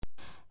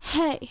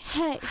Welcome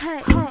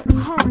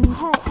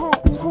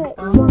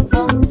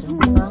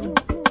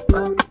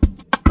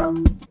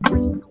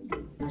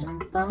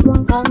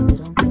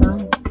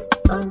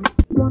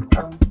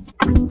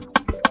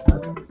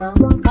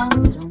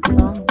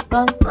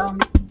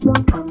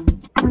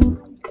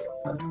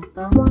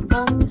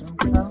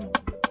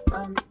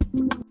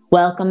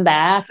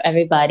back,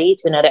 everybody,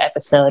 to another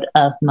episode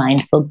of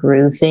Mindful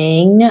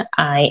Grooving.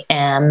 I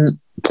am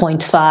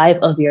 0.5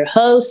 of your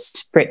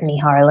host, Brittany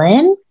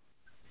Harlan.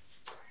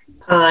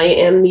 I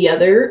am the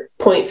other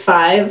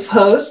 0.5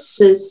 hosts,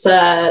 is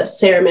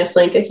Sarah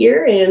Maslenka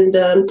here,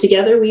 and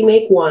together we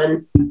make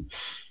one.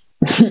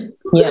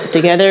 Yep,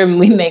 together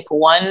we make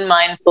one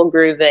Mindful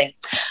Grooving.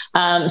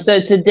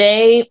 So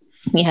today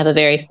we have a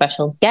very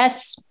special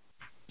guest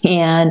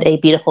and a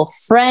beautiful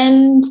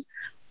friend.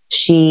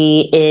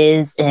 She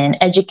is an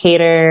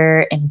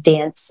educator and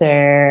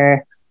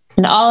dancer,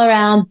 an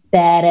all-around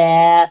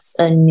badass,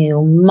 a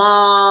new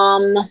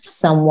mom,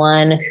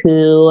 someone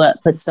who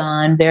puts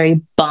on very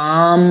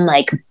bomb,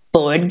 like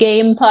board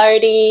game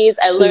parties.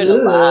 I learn a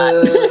lot.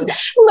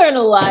 Learn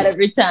a lot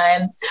every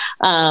time.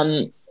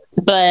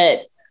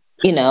 But,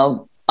 you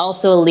know,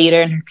 also a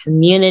leader in her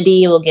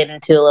community. We'll get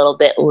into a little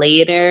bit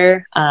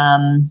later.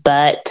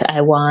 But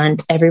I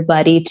want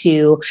everybody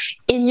to,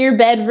 in your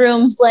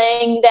bedrooms,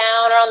 laying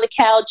down or on the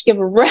couch, give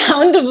a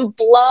round of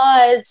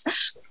applause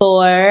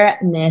for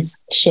Miss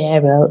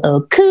Cheryl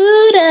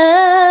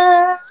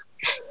Okuda.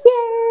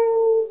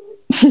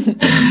 Yay!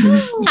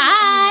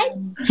 Hi.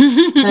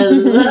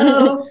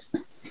 Hello.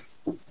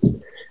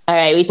 All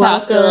right, we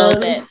talked a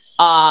little bit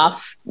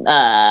off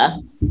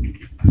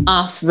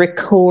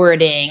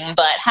recording,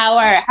 but how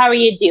are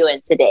you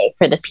doing today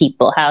for the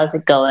people? How's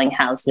it going?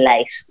 How's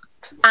life?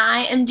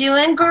 I am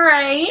doing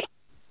great.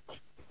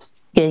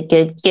 Good.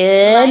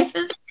 Life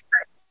is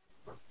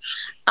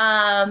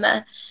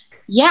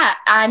yeah,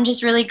 I'm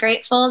just really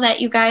grateful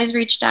that you guys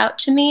reached out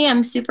to me.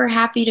 I'm super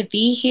happy to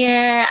be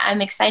here.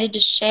 I'm excited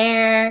to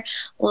share.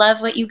 Love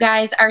what you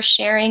guys are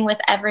sharing with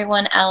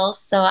everyone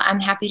else. So I'm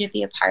happy to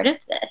be a part of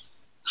this.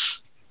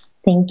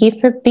 Thank you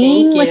for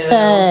being with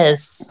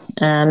us.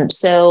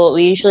 So what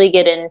we usually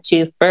get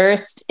into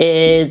first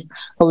is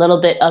a little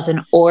bit of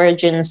an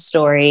origin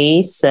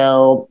story.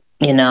 So,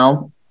 you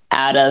know,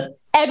 out of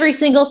every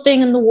single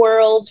thing in the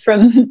world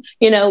from,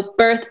 you know,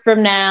 birth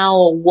from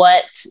now,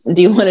 what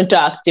do you want to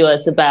talk to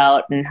us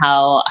about, and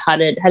how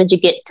did you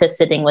get to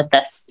sitting with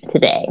us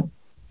today?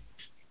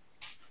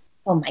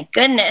 Oh my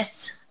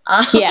goodness.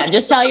 Yeah,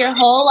 just tell your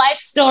whole life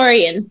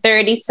story in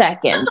 30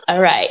 seconds.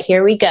 All right,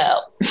 here we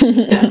go.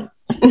 Here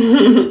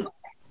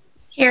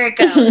it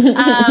goes.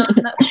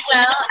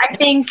 Well, I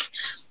think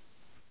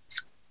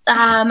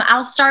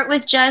I'll start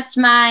with just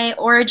my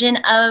origin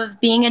of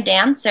being a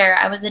dancer.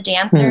 I was a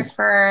dancer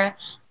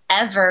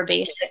forever,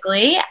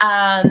 basically.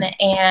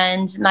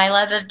 And my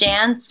love of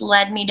dance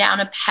led me down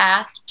a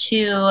path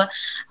to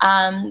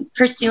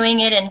pursuing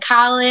it in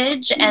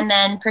college and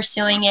then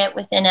pursuing it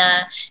within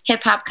a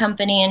hip hop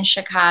company in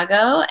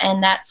Chicago.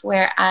 And that's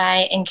where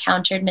I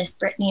encountered Miss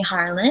Brittany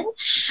Harlan.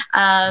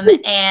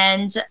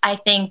 And I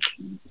think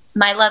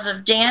my love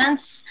of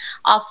dance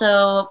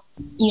also,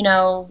 you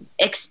know,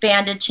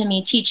 expanded to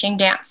me teaching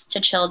dance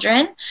to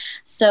children.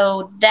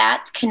 So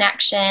that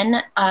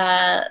connection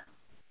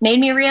made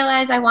me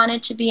realize I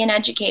wanted to be an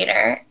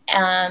educator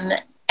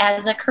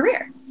as a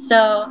career.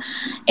 So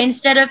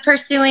instead of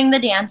pursuing the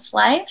dance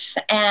life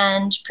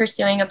and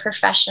pursuing a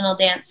professional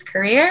dance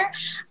career,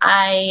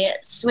 I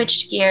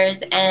switched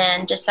gears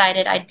and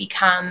decided I'd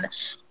become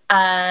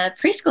a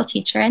preschool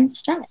teacher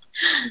instead.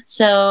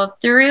 So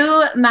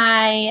through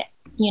my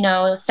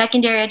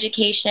secondary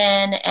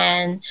education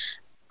and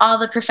all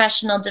the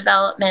professional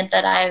development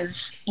that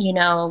I've,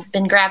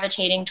 been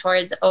gravitating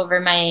towards over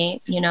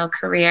my,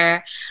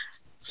 career,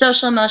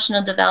 social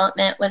emotional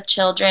development with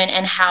children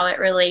and how it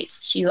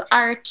relates to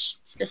art,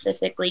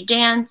 specifically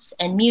dance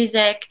and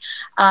music.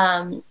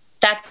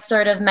 That's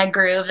sort of my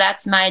groove.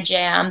 That's my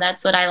jam.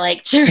 That's what I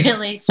like to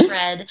really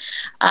spread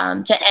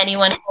to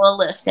anyone who will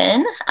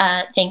listen.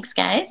 Thanks,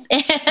 guys.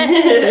 And,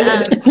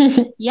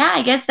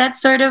 I guess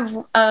that's sort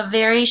of a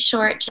very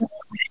short,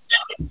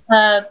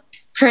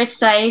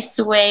 precise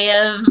way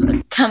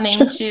of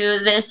coming to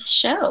this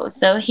show.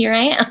 So here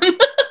I am.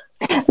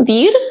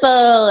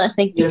 Beautiful.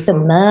 Thank you so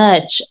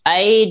much.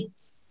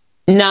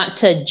 Not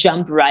to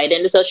jump right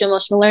into social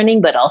emotional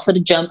learning, but also to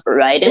jump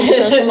right into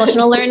social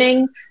emotional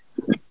learning.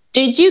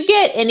 Did you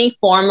get any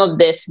form of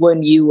this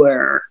when you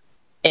were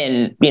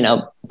in,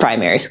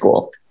 primary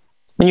school?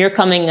 When you're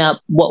coming up,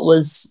 what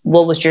was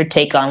your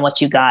take on what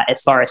you got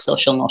as far as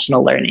social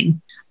emotional learning?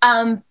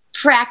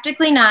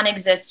 Practically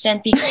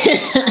non-existent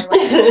because I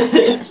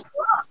went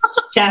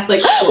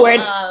Catholic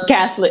school.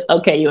 Catholic.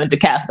 Okay, you went to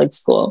Catholic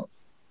school.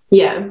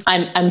 Yeah.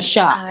 I'm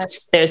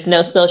shocked. There's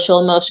no social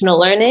emotional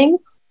learning.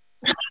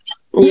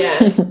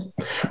 Yeah.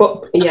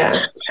 Well,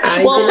 yeah. I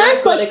did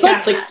not go to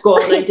Catholic school,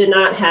 and I did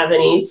not have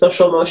any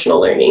social emotional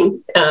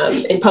learning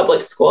in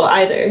public school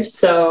either.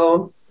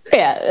 So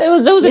yeah, it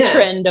was a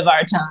trend of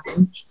our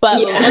time.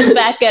 But let's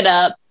back it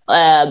up.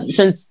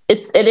 since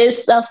it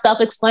is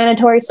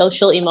self-explanatory,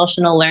 social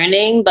emotional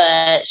learning,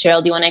 but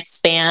Cheryl, do you want to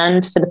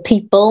expand for the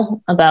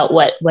people about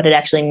what it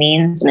actually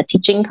means in a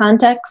teaching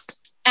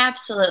context?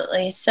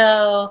 Absolutely.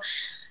 So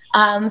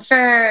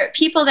for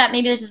people that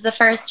maybe this is the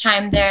first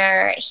time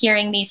they're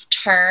hearing these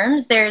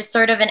terms, there's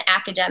sort of an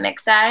academic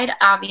side,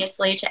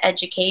 obviously, to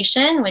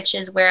education, which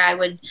is where I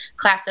would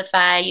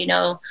classify,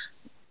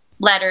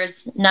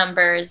 letters,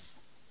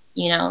 numbers,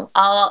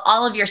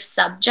 all of your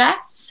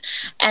subjects.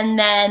 And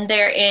then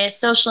there is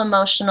social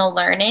emotional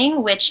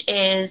learning, which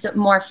is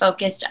more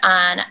focused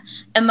on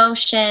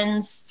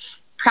emotions,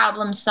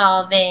 problem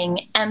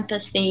solving,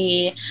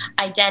 empathy,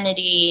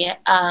 identity.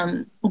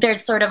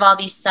 There's sort of all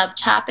these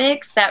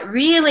subtopics that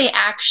really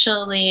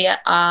actually,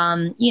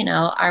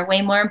 are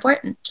way more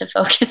important to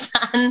focus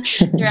on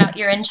throughout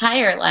your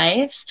entire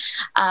life.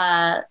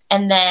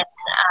 And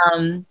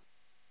then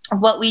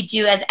what we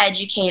do as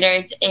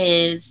educators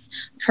is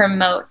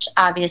promote,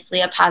 obviously,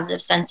 a positive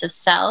sense of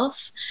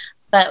self,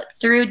 but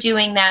through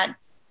doing that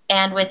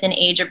and with an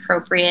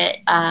age-appropriate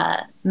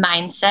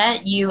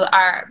mindset, you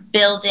are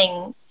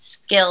building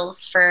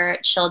skills for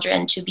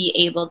children to be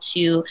able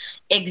to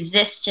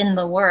exist in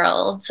the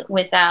world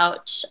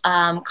without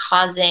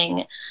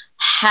causing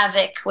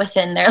havoc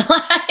within their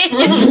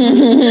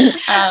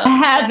lives.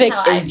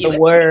 Havoc is the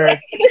word.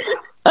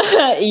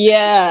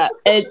 Yeah,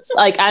 it's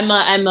like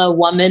I'm a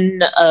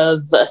woman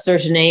of a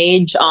certain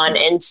age on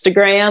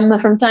Instagram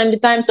from time to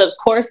time. So of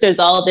course there's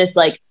all this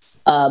like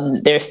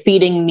they're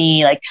feeding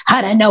me like,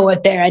 how do I know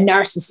what they're a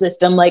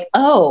narcissist? I'm like,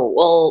 oh,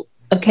 well,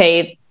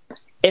 okay.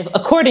 If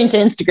according to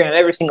Instagram,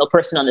 every single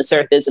person on this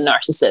earth is a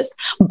narcissist.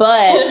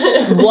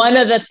 But one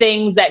of the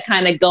things that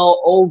kind of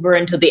go over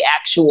into the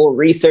actual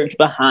research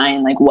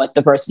behind like what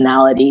the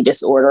personality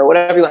disorder or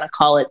whatever you want to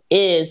call it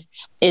is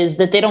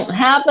that they don't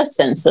have a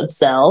sense of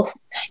self.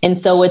 And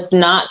so it's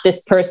not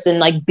this person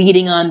like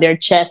beating on their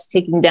chest,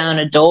 kicking down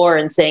a door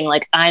and saying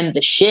like, I'm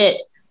the shit.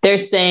 They're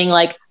saying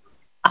like,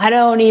 I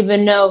don't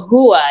even know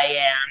who I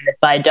am if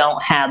I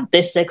don't have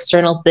this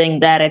external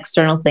thing, that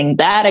external thing,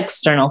 that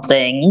external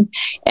thing.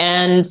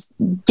 And,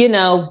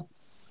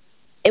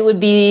 it would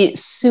be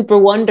super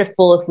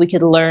wonderful if we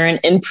could learn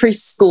in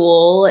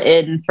preschool,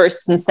 in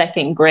first and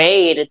second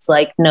grade. It's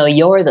like, no,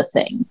 you're the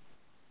thing.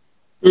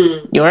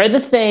 You're the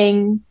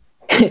thing.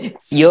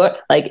 It's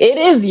it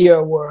is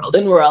your world.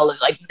 And we're all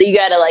like, you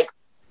got to like,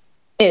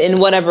 in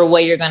whatever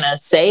way you're going to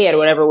say it, or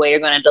whatever way you're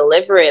going to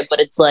deliver it.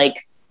 But it's like,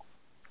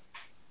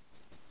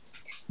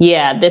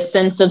 yeah, this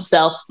sense of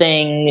self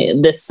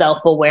thing, this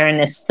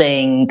self-awareness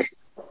thing.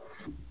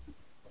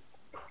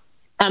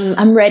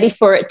 I'm ready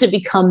for it to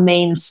become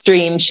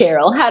mainstream,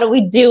 Cheryl. How do we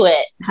do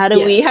it? How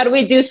do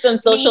we do some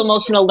social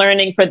emotional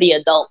learning for the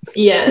adults?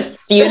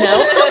 Yes. Do you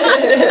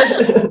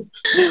know?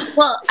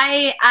 Well,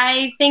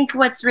 I think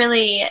what's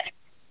really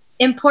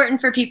important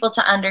for people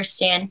to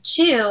understand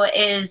too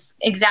is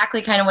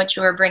exactly kind of what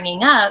you were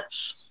bringing up.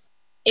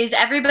 Is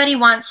everybody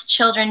wants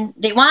children,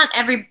 they want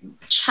every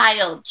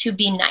child to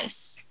be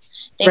nice.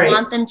 They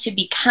want them to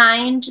be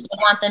kind. They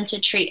want them to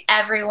treat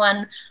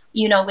everyone,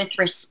 with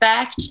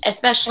respect,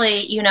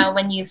 especially,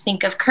 when you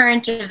think of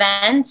current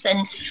events.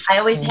 And I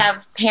always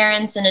have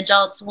parents and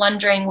adults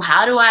wondering, well,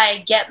 how do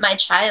I get my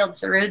child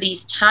through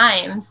these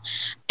times?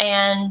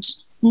 And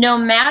no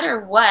matter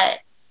what,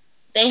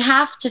 they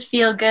have to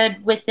feel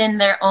good within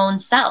their own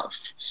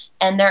self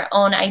and their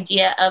own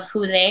idea of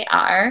who they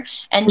are.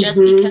 And just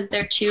because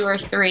they're 2 or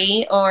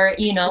 3 or,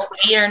 8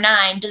 or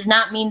 9 does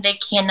not mean they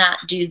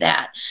cannot do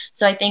that.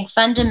 So I think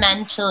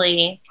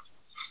fundamentally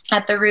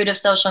at the root of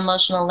social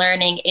emotional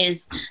learning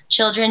is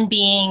children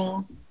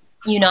being,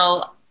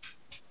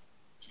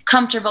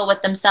 comfortable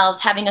with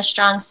themselves, having a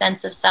strong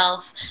sense of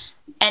self,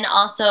 and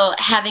also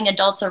having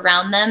adults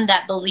around them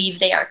that believe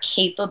they are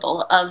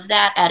capable of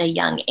that at a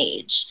young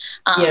age.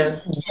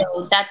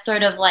 So that's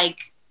sort of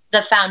like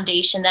the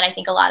foundation that I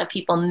think a lot of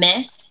people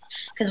miss,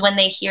 because when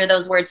they hear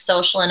those words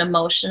social and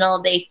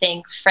emotional, they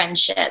think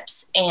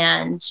friendships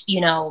and,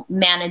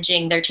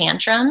 managing their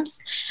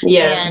tantrums.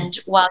 And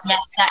while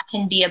yes, that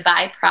can be a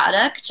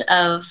byproduct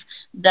of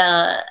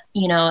the,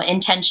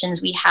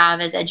 intentions we have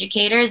as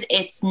educators,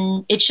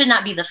 it should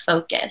not be the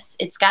focus.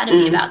 It's got to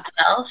be about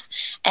self.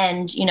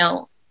 And,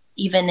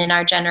 even in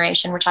our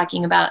generation, we're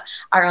talking about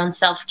our own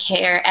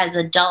self-care as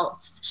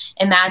adults.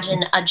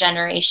 Imagine a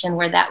generation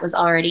where that was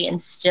already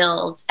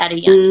instilled at a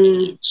young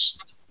age.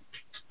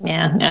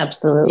 Yeah,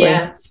 absolutely.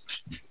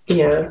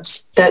 Yeah.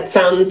 That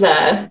sounds,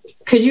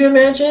 could you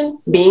imagine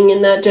being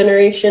in that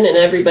generation and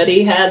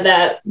everybody had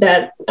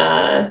that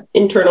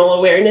internal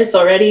awareness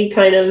already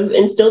kind of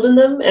instilled in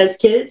them as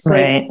kids?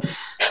 Right.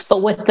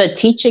 But with the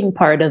teaching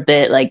part of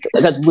it, like,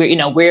 because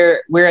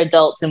we're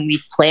adults and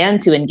we plan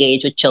to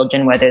engage with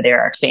children, whether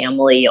they're our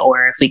family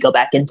or if we go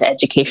back into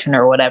education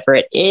or whatever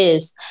it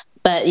is.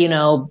 But,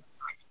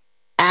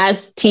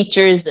 as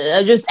teachers,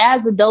 just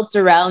as adults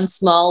around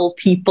small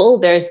people,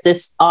 there's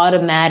this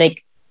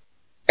automatic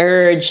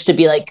urge to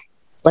be like,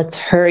 let's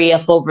hurry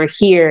up over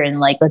here and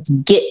like, let's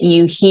get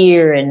you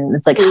here. And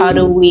it's like, how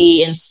do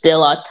we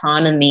instill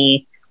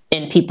autonomy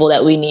in people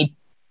that we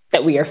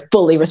that we are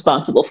fully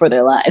responsible for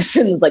their lives.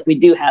 And it's like, we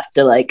do have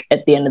to, like,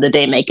 at the end of the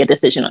day, make a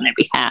decision on their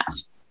behalf.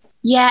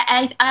 Yeah.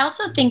 I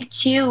also think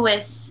too,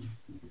 with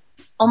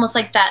almost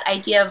like that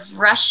idea of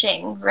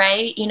rushing,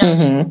 right? You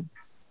know,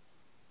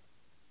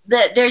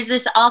 there's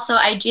this also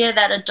idea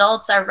that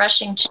adults are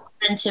rushing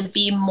children to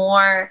be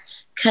more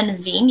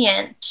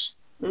convenient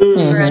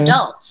for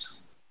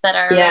adults that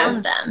are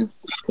around them.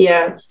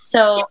 Yeah.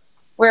 So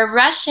we're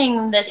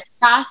rushing this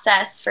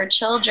process for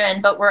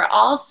children, but we're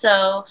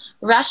also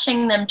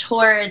rushing them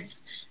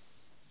towards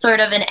sort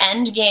of an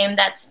end game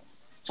that's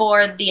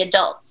for the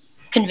adults'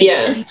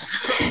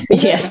 convenience.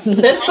 Yes.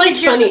 That's like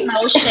funny.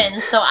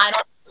 Emotions, so I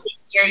don't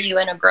hear you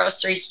in a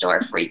grocery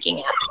store freaking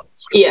out.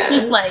 Yeah.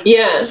 Like,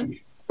 yeah.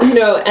 You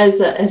know, as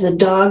a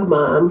dog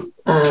mom,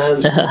 I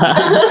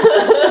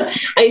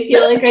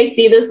feel like I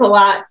see this a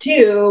lot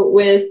too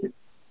with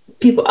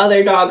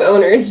other dog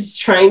owners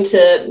just trying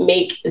to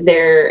make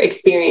their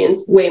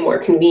experience way more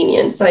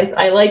convenient. So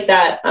I like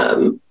that. I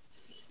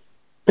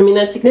mean,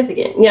 that's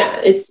significant. Yeah,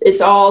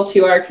 it's all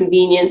to our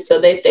convenience so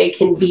that they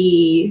can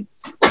be,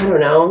 I don't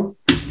know,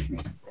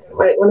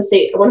 I want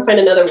to find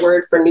another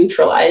word for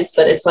neutralized,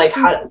 but it's like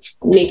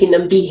making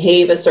them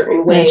behave a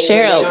certain way,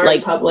 Cheryl, when they are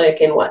in public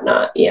and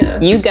whatnot. Yeah.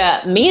 You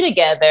got me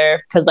together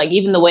because, like,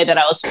 even the way that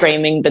I was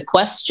framing the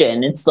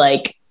question, it's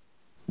like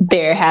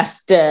there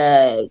has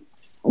to,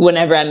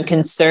 whenever I'm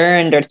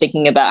concerned or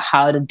thinking about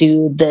how to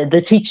do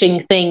the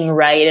teaching thing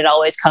right, it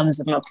always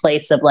comes from a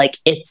place of like,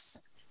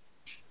 it's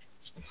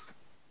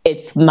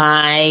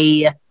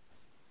my,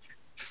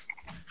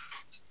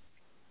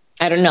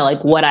 I don't know,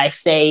 like what I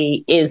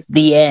say is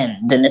the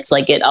end. And it's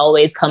like, it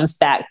always comes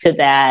back to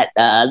that,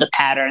 the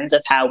patterns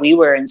of how we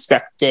were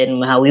instructed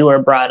and how we were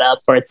brought up,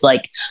 where it's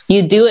like,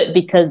 you do it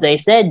because they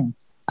said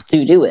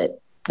to do it.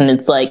 And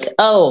it's like,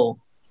 oh,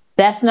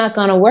 that's not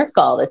going to work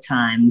all the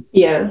time.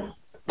 Yeah.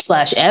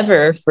 /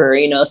 ever for,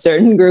 you know,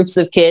 certain groups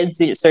of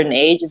kids, certain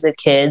ages of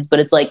kids. But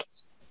it's like,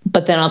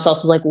 but then it's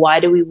also like, why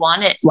do we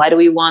want it? Why do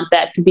we want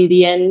that to be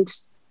the end?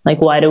 Like,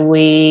 how do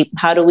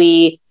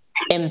we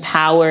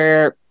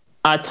empower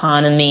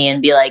autonomy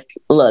and be like,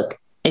 look,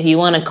 if you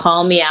want to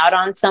call me out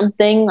on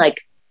something,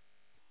 like,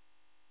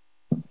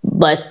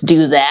 let's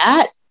do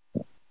that.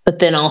 But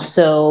then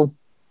also,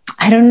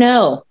 I don't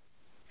know,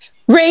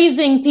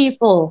 raising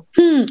people.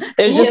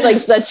 There's just like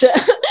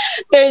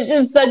there's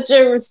just such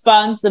a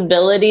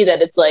responsibility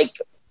that it's like,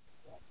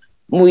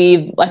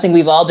 I think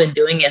we've all been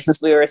doing it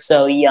since we were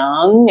so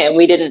young, and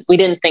we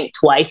didn't think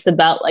twice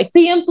about like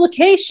the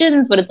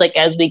implications. But it's like,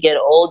 as we get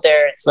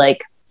older, it's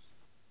like,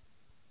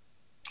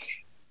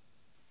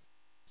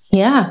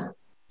 yeah,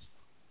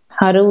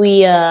 how do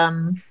we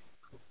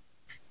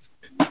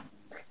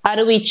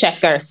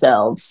check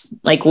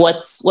ourselves? Like,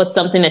 what's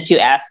something that you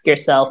ask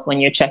yourself when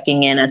you're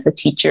checking in as a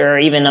teacher or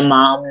even a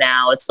mom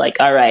now? It's like,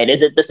 all right,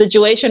 is it the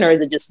situation or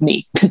is it just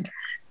me?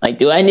 Like,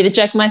 do I need to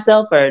check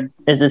myself, or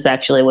is this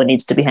actually what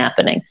needs to be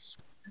happening?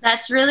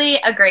 That's really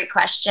a great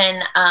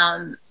question.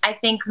 I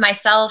think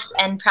myself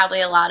and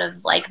probably a lot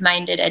of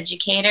like-minded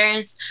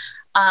educators,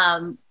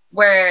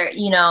 where,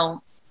 you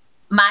know,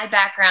 my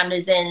background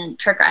is in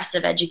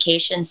progressive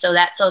education, so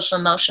that social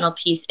emotional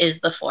piece is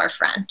the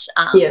forefront.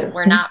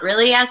 We're not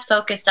really as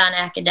focused on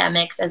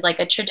academics as like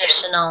a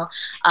traditional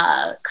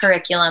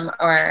curriculum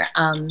or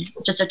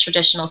just a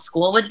traditional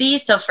school would be.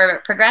 So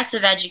for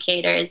progressive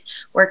educators,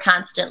 we're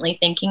constantly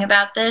thinking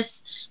about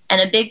this.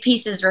 And a big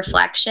piece is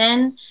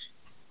reflection.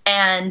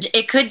 And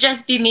it could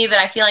just be me, but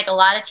I feel like a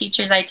lot of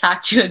teachers I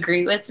talk to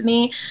agree with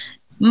me.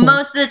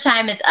 Most of the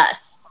time it's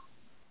us.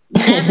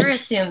 Never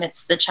assume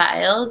it's the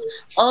child.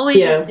 Always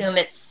assume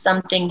it's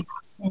something you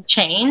can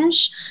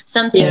change,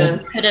 something you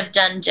could have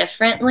done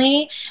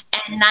differently.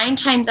 And 9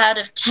 times out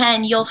of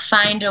 10, you'll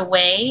find a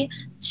way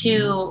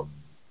to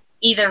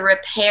either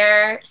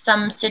repair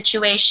some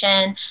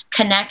situation,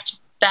 connect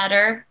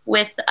better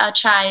with a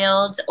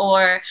child,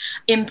 or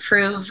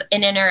improve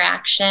an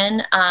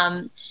interaction.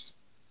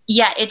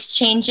 It's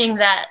changing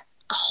that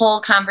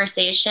whole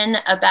conversation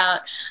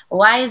about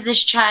why is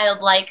this child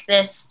like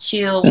this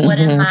to what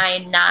am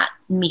I not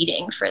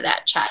meeting for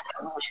that child?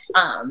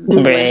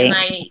 What am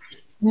I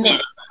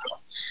missing?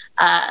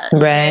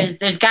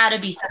 There's got to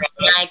be something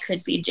I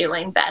could be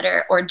doing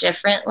better or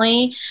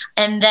differently.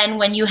 And then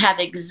when you have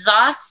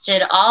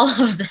exhausted all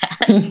of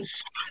that,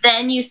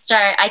 then you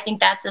start, I think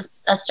that's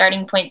a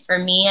starting point for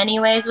me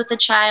anyways with a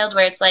child,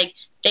 where it's like,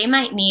 they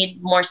might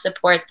need more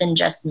support than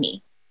just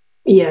me.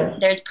 Yeah.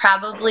 There's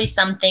probably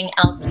something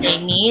else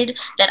they need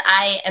that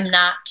I am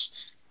not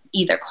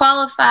either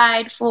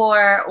qualified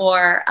for,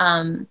 or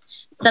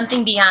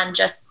something beyond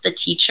just the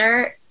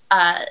teacher.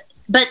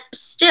 But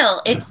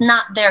still, it's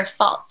not their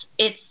fault.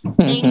 It's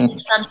they need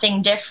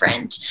something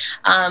different.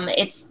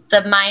 It's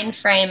the mind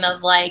frame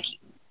of like,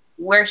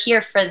 we're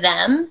here for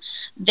them.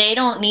 They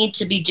don't need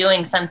to be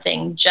doing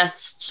something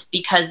just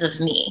because of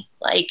me.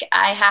 Like,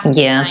 I have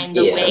to find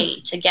the way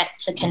to get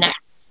to connect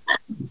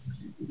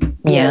with them.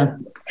 Yeah.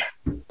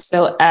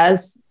 So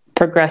as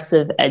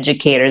progressive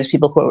educators,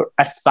 people who are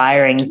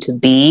aspiring to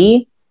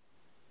be,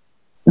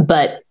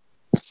 but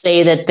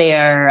say that they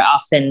are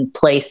often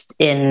placed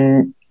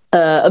in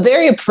a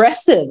very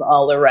oppressive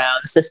all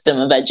around system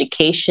of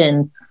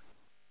education.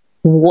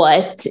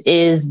 What's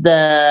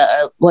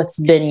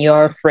been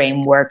your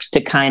framework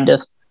to kind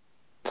of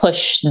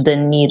push the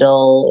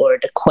needle or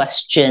to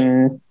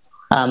question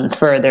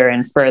further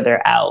and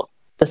further out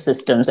the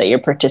systems that you're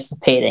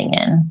participating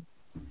in?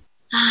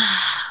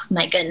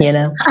 My goodness. You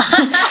know,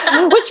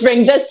 which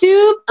brings us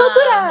to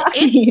Okuda.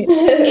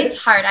 It's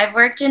hard. I've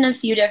worked in a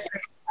few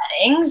different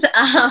settings.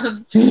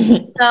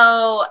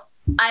 So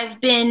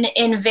I've been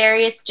in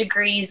various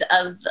degrees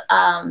of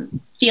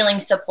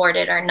feeling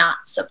supported or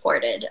not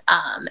supported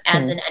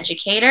as an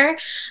educator.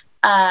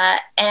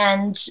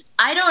 And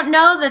I don't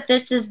know that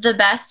this is the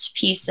best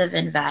piece of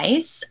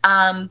advice,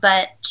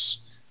 but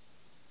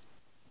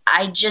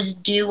I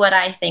just do what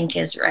I think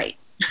is right.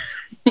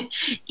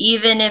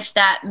 Even if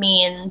that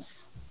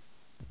means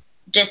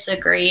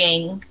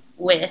disagreeing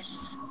with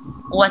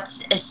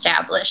what's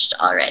established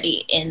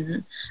already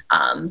in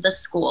the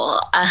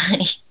school.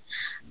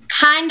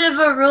 Kind of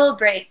a rule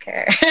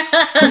breaker.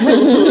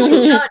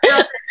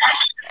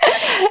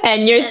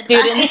 And your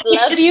students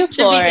love you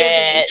for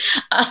it.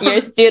 Your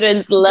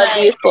students love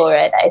you for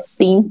it. I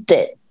seen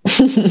it.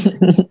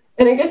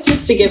 And I guess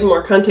just to give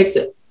more context,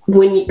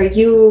 are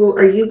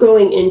you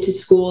going into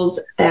schools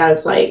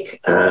as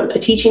like a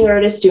teaching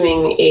artist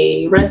doing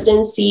a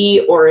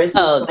residency, or is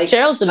this like,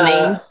 Cheryl's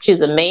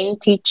she's a main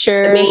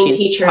teacher.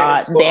 She's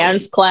taught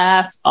dance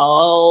class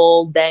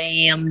all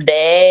damn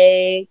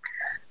day.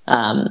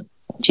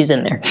 She's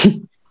in there.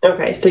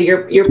 Okay, so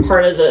you're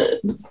part of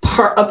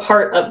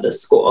the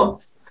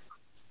school.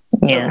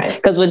 Yeah,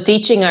 because with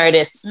teaching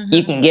artists,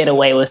 you can get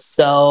away with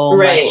so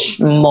much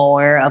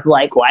more of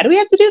like, why do we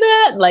have to do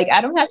that? Like, I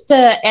don't have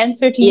to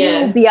answer to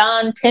you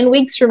beyond 10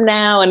 weeks from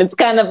now. And it's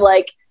kind of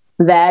like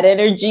that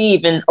energy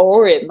even,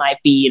 or it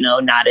might be,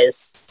 not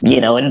as,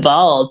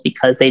 involved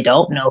because they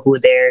don't know who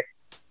their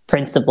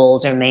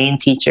principals or main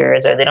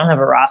teachers, or they don't have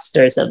a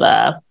roster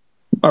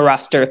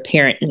of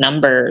parent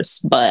numbers.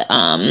 But,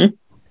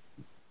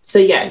 so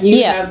you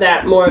have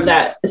that more of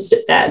that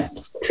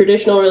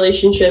traditional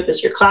relationship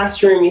as your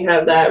classroom. You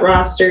have that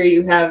roster.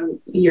 You have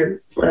I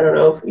don't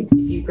know if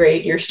you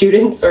grade your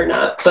students or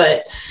not,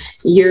 but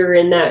you're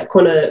in that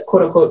quote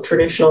unquote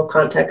traditional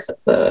context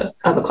of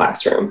a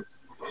classroom.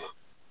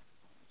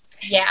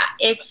 Yeah,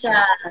 it's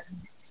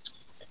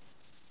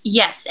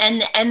yes,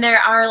 and there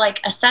are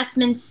like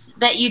assessments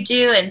that you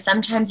do, and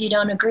sometimes you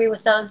don't agree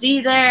with those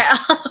either.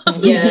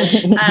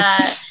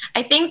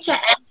 I think to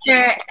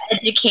enter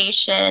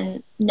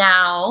education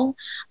now,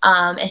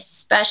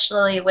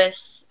 especially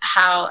with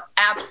how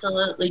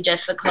absolutely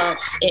difficult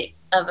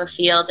of a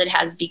field it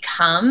has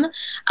become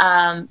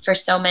for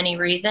so many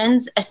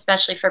reasons,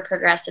 especially for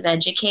progressive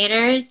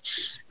educators,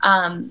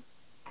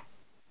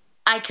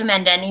 I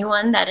commend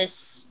anyone that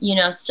is,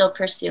 still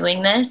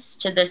pursuing this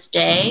to this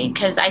day,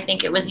 because I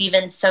think it was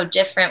even so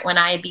different when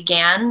I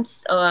began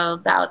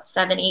about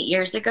 7-8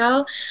 years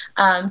ago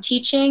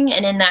teaching.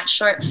 And in that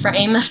short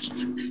frame of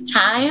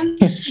time,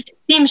 it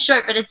seems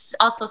short, but it's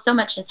also so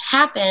much has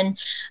happened.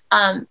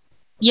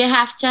 You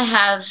have to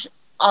have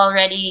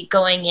already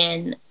going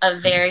in a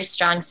very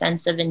strong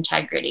sense of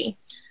integrity.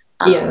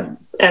 Yeah,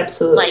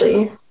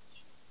 absolutely.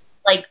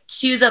 Like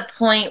to the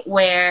point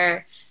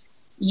where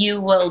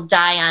you will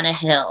die on a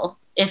hill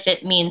if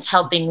it means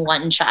helping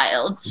one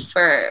child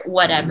for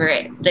whatever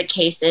the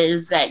case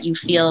is that you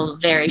feel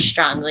very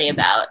strongly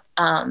about.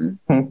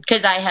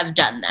 Because I have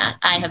done that.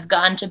 I have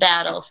gone to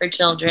battle for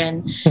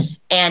children,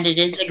 and it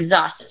is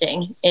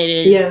exhausting. It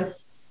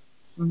is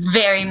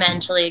very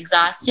mentally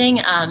exhausting.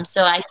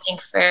 So I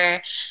think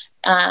for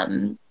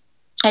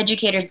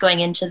educators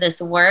going into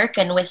this work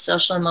and with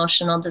social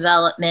emotional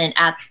development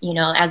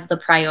as the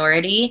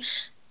priority,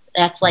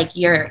 that's like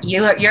your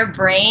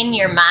brain,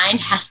 your mind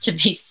has to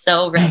be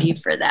so ready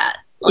for that.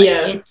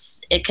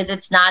 Because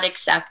it's not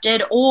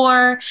accepted.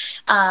 Or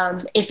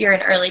if you're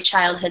in early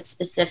childhood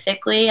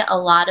specifically, a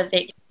lot of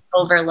it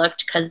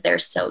overlooked because they're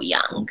so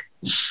young.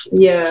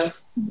 Yeah.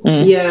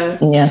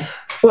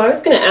 Well, I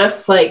was going to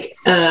ask,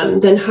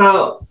 then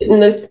how, in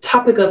the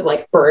topic of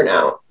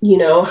burnout,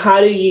 how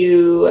do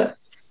you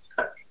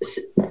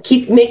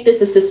make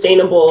this a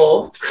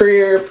sustainable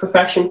career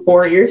profession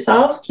for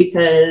yourself?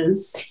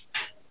 Because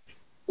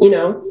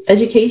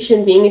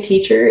education, being a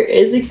teacher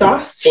is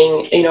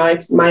exhausting.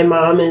 My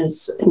mom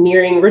is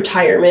nearing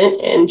retirement,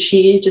 and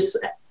she just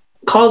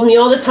calls me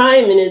all the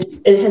time, and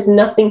it has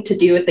nothing to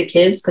do with the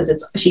kids,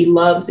 because she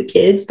loves the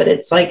kids, but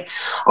it's like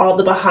all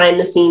the behind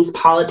the scenes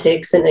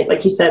politics and,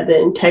 like you said, the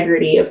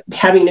integrity of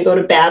having to go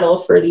to battle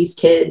for these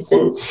kids,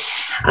 and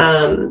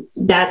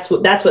that's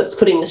what's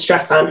putting the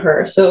stress on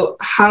her. So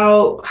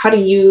how do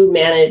you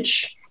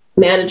manage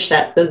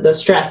that, the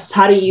stress?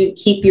 How do you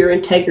keep your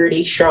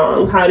integrity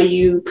strong? How do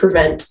you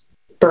prevent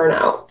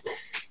burnout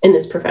in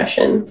this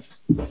profession?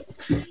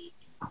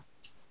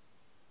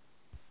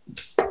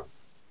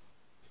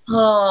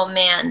 Oh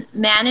man,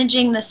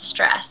 managing the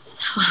stress.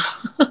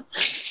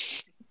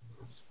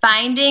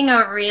 finding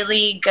a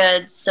really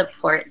good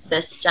support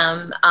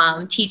system.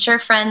 Teacher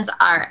friends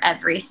are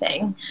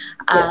everything,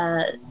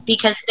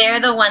 because they're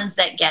the ones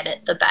that get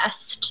it the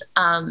best.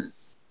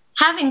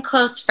 Having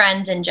close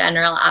friends in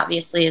general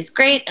obviously is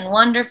great and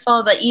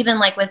wonderful, but even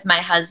like with my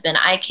husband,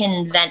 I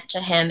can vent to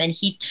him and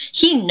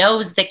he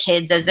knows the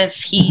kids as if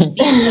he sees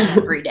them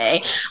every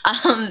day.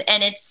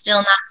 And it's still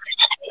not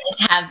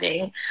good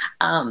having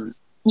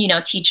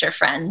teacher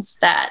friends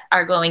that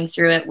are going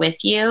through it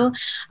with you.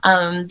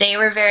 They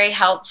were very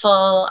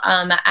helpful.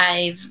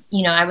 I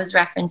was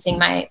referencing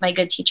my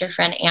good teacher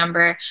friend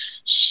Amber.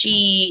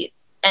 She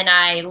and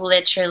I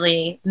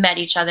literally met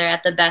each other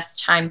at the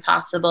best time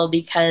possible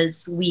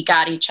because we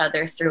got each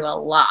other through a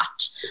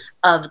lot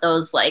of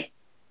those like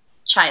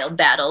child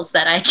battles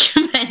that I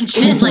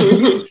mentioned.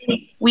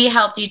 Like we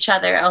helped each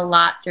other a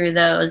lot through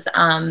those.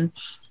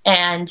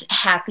 And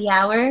happy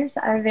hours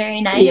are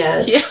very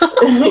nice too.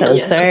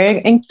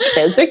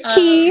 Those are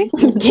key.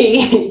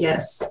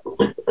 Yes.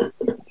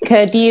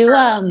 Could you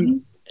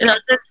those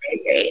are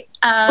great.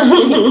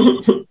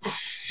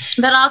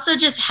 But also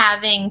just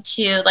having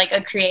like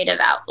a creative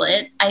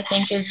outlet, I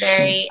think is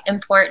very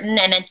important.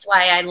 And it's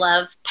why I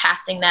love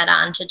passing that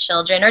on to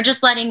children or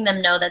just letting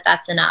them know that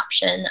that's an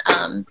option.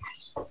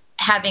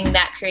 Having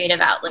that creative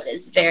outlet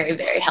is very,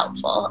 very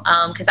helpful.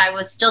 Cause I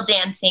was still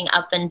dancing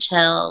up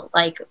until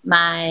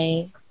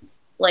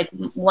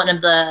one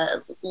of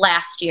the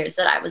last years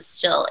that I was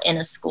still in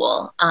a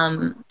school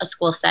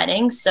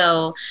setting.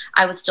 So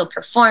I was still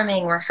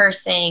performing,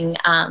 rehearsing.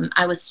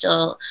 I was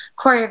still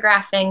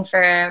choreographing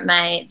for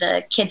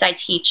the kids I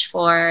teach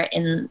for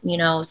in,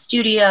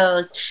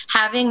 studios.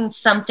 Having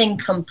something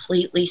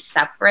completely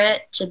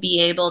separate to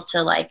be able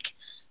to like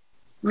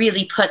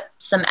really put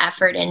some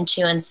effort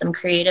into and some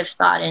creative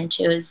thought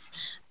into is,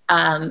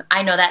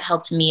 I know that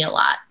helped me a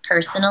lot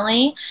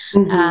personally.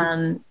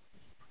 Mm-hmm.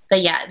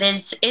 But yeah,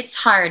 it's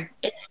hard.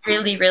 It's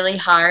really, really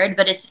hard,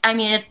 but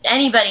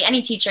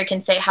any teacher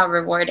can say how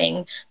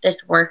rewarding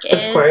this work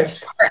is. Of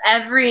course. For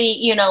every,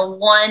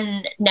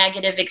 one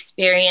negative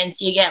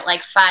experience, you get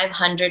like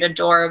 500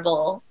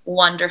 adorable,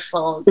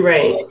 wonderful,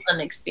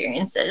 wholesome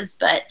experiences.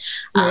 But,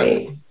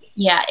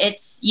 yeah,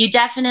 you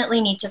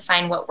definitely need to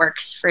find what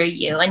works for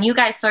you. And you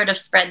guys sort of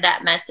spread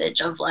that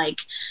message of like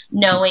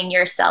knowing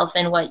yourself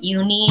and what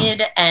you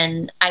need.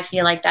 And I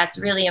feel like that's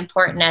really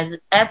important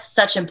that's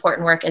such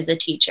important work as a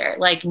teacher,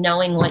 like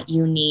knowing what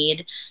you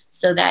need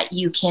so that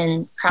you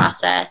can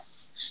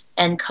process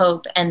and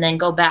cope and then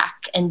go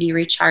back and be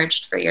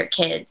recharged for your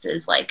kids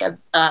is like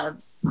a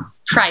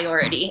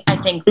priority, I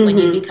think, when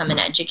you become an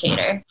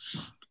educator.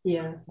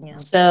 Yeah.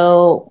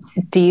 So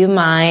do you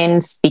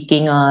mind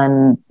speaking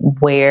on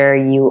where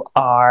you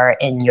are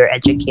in your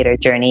educator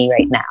journey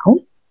right now?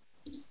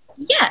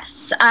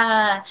 Yes.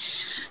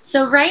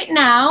 So right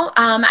now,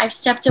 I've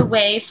stepped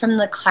away from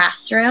the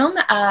classroom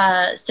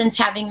since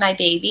having my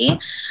baby.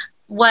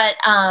 What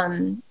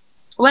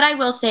I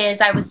will say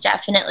is I was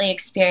definitely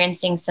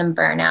experiencing some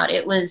burnout.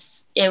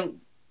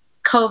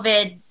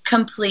 COVID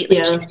completely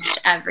changed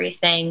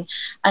everything,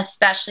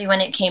 especially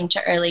when it came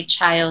to early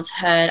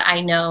childhood.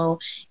 I know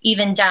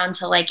even down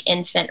to like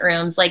infant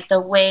rooms, like the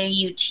way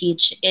you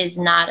teach is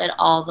not at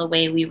all the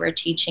way we were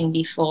teaching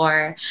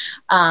before.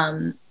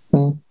 And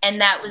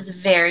that was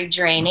very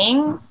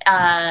draining.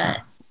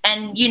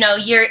 And,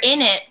 you're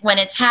in it when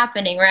it's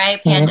happening,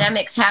 right?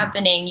 Pandemic's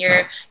happening.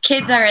 Your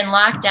kids are in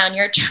lockdown.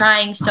 You're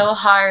trying so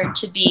hard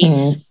to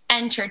be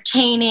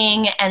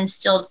entertaining and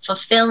still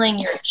fulfilling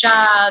your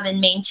job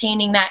and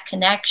maintaining that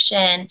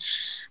connection.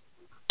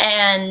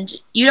 And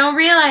you don't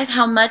realize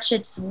how much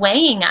it's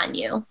weighing on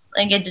you.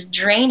 Like it's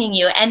draining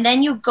you. And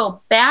then you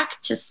go back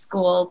to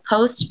school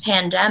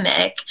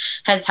post-pandemic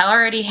has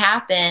already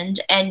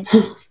happened. And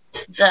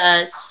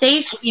the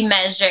safety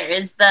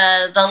measures,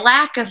 the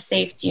lack of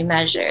safety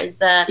measures,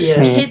 the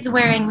kids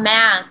wearing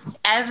masks,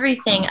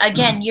 everything.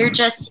 Again, you're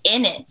just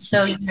in it.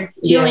 So you're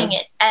doing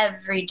it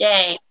every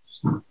day,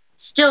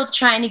 still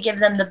trying to give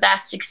them the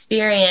best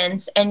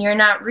experience. And you're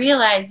not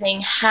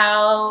realizing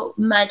how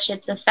much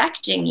it's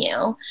affecting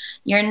you.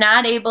 You're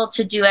not able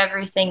to do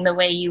everything the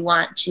way you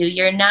want to.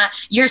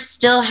 You're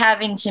still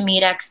having to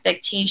meet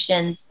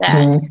expectations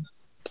that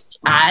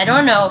I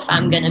don't know if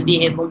I'm going to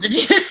be able to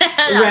do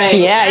that. Right.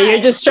 Yeah.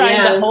 You're just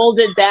trying to hold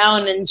it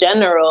down in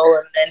general.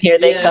 And then here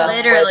they come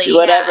with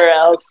whatever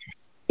else.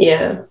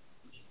 Yeah.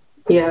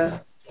 Yeah.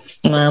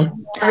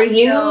 Are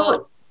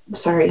you,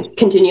 sorry,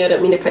 continue. I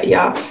don't mean to cut you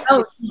off.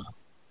 Oh,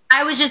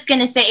 I was just going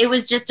to say it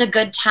was just a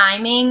good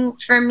timing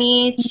for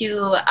me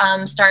to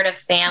start a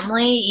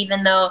family,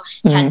 even though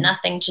it had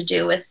nothing to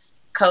do with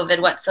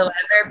COVID whatsoever,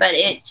 but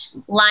it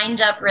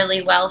lined up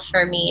really well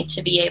for me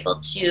to be able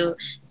to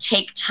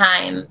take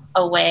time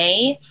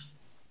away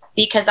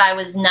because I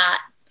was not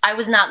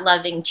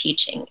loving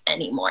teaching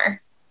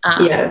anymore.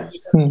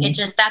 It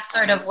just, that's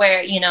sort of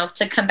where,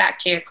 to come back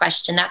to your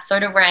question, that's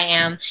sort of where I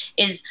am,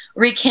 is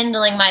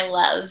rekindling my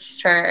love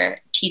for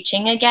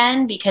teaching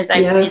again because I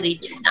really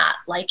do not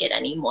like it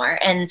anymore.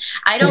 And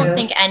I don't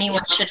think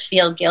anyone should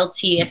feel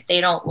guilty if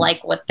they don't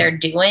like what they're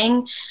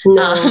doing.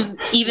 No.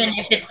 Even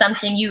if it's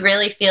something you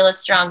really feel a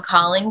strong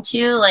calling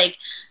to, like,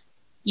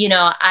 you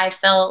know, I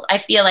feel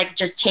like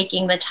just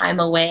taking the time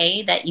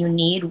away that you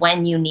need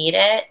when you need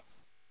it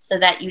so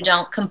that you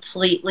don't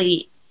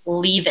completely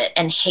leave it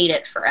and hate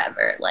it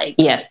forever. Like,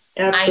 yes,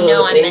 absolutely. I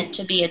know I'm meant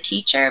to be a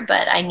teacher,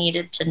 but I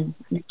needed to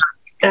not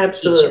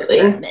absolutely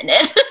for a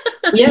minute.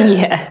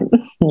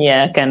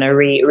 yeah, kind of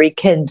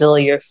rekindle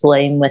your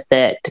flame with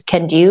it.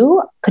 Could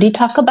you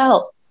talk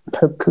about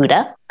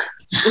Okuda?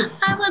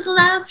 I would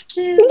love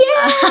to.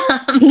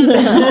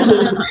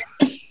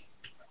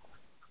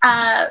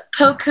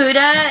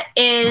 Okuda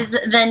is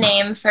the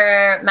name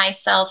for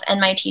myself and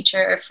my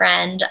teacher or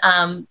friend.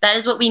 That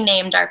is what we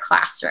named our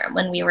classroom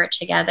when we were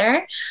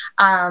together.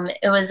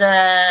 It was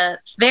a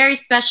very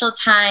special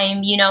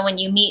time, you know, when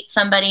you meet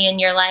somebody in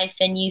your life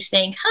and you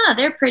think,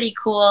 they're pretty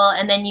cool.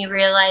 And then you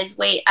realize,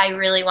 wait, I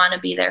really want to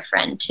be their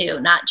friend too,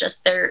 not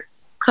just their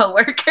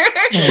coworker.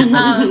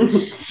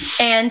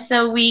 And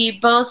so we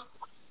both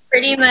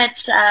pretty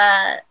much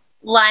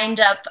lined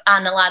up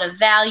on a lot of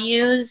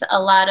values.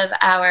 A lot of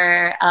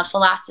our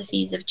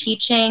philosophies of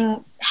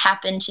teaching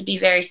happened to be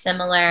very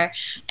similar,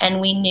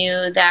 and we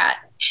knew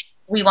that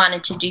we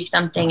wanted to do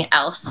something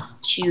else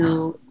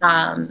to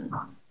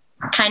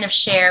kind of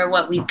share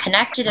what we've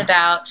connected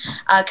about,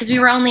 because we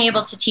were only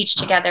able to teach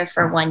together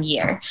for 1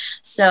 year.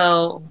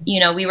 So, you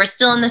know, we were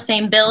still in the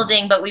same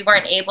building, but we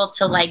weren't able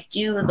to like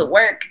do the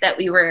work that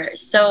we were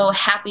so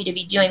happy to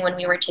be doing when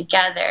we were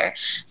together.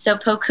 So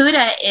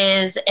Okuda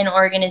is an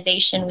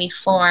organization we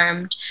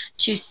formed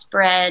to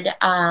spread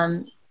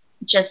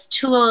just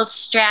tools,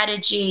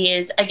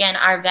 strategies, again,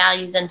 our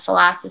values and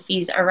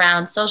philosophies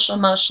around social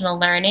emotional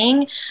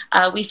learning.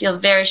 We feel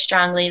very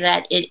strongly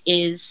that it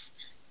is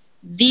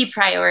the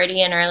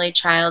priority in early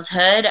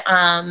childhood.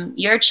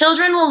 Your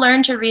children will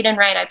learn to read and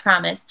write, I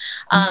promise.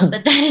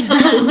 But that is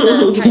not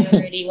the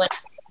priority when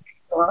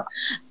school.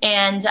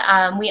 And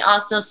we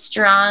also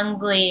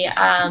strongly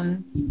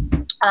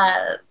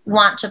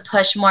want to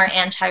push more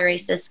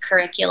anti-racist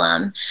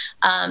curriculum,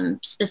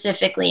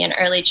 specifically in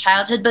early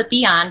childhood, but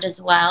beyond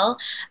as well.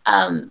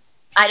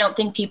 I don't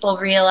think people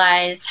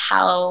realize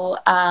how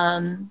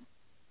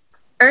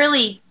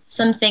early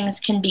some things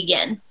can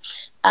begin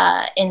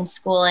in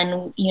school.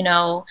 And, you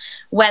know,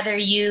 whether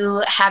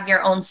you have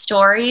your own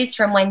stories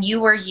from when you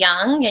were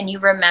young and you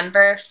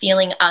remember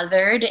feeling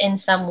othered in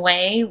some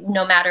way,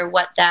 no matter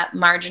what that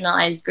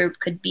marginalized group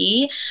could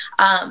be,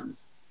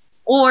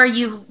 or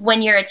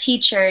when you're a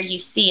teacher, you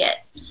see it,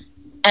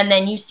 and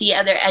then you see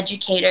other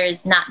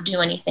educators not do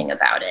anything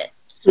about it,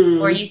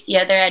 or you see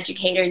other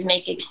educators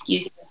make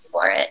excuses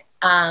for it.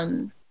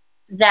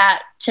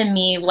 That to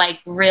me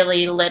like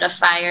really lit a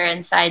fire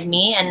inside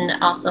me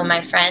and also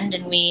my friend,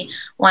 and we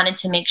wanted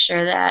to make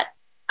sure that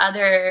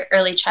other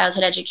early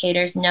childhood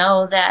educators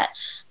know that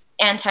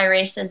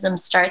anti-racism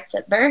starts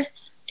at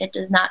birth. It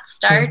does not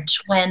start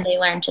when they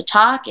learn to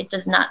talk. It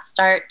does not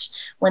start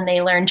when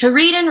they learn to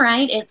read and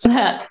write. It's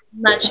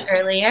much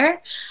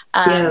earlier.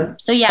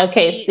 So yeah,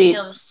 okay, we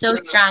feel so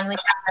strongly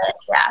about it.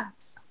 Yeah.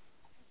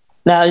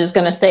 No, I was just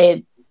gonna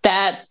say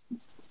that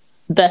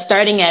the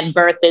starting at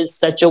birth is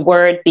such a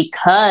word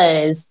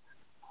because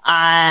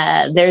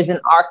there's an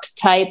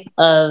archetype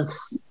of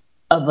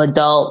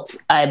adult,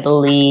 I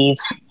believe,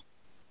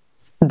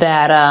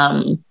 that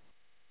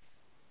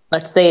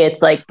let's say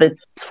it's like the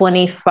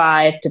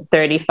 25 to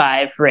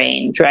 35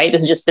 range, right?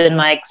 This has just been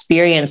my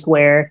experience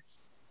where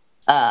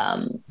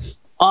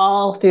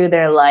all through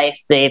their life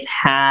they've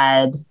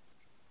had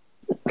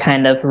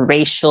kind of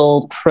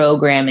racial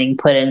programming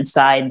put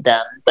inside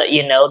them, but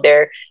you know,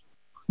 their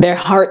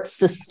heart's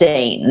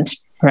sustained,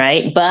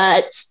 right?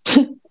 But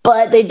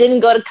they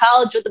didn't go to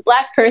college with a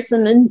Black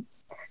person, and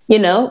you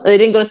know, they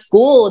didn't go to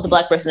school with a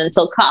Black person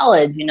until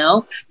college, you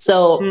know?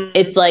 So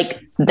it's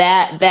like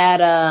that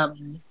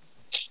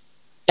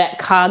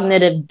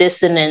cognitive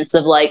dissonance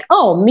of like,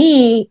 oh,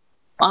 me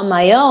on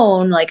my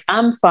own, like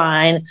I'm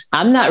fine,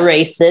 I'm not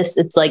racist.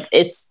 It's like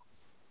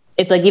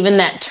even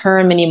that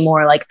term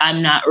anymore, like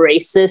I'm not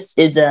racist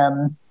is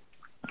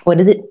what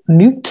is it?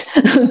 Moot.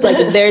 It's like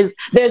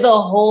there's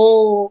a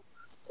whole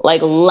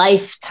like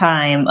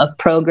lifetime of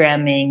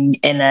programming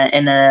in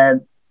a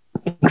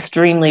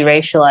extremely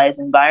racialized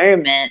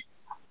environment.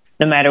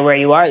 No matter where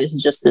you are, this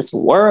is just this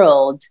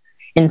world.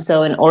 And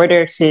so, in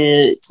order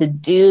to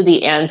do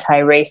the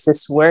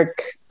anti-racist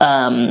work,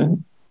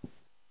 and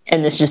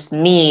it's just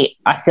me,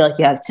 I feel like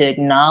you have to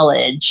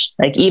acknowledge,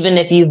 like even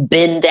if you've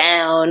been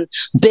down,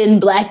 been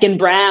Black and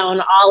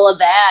brown, all of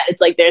that,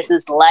 it's like there's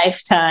this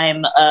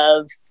lifetime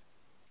of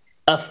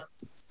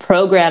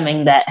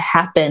programming that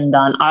happened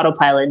on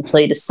autopilot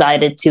until you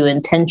decided to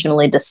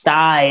intentionally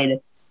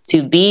decide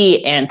to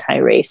be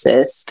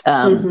anti-racist.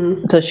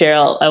 So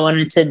Cheryl, I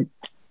wanted to,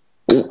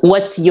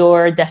 what's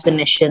your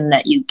definition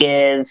that you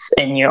give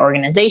in your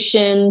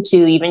organization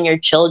to even your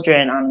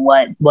children on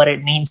what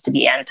it means to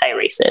be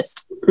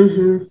anti-racist?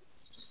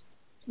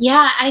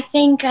 Yeah, I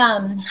think,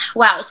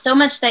 wow, so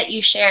much that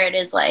you shared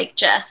is like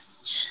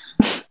just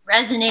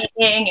resonating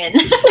and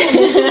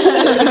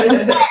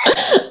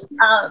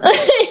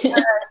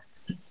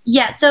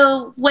yeah.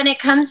 So when it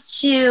comes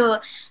to,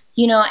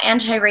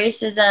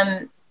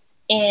 anti-racism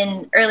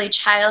in early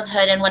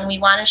childhood, and when we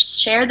want to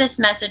share this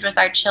message with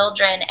our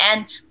children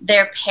and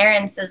their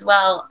parents as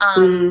well,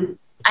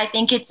 I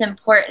think it's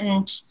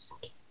important.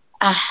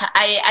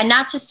 I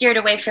not to steer it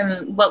away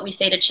from what we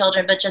say to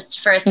children, but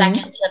just for a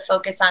second to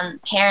focus on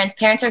parents.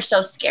 Parents are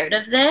so scared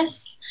of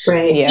this,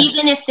 right? Yeah.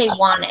 Even if they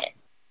want it,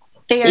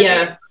 they are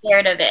very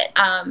scared of it.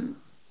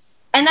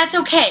 And that's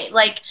okay.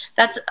 Like,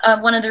 that's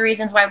one of the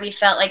reasons why we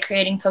felt like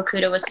creating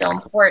Okuda was so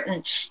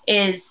important,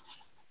 is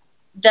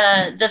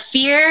the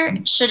fear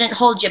shouldn't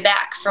hold you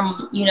back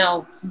from,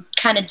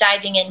 kind of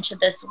diving into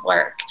this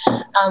work.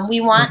 We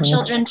want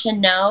children to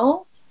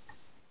know.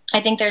 I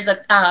think there's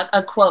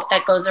a quote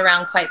that goes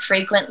around quite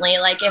frequently,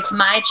 like, if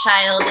my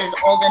child is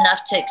old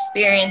enough to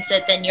experience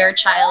it, then your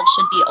child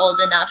should be old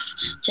enough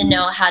to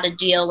know how to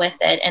deal with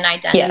it and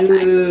identify.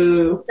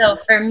 Yes. So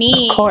for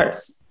me, of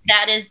course,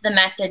 that is the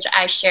message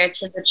I share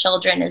to the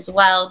children as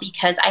well,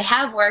 because I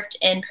have worked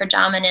in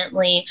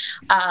predominantly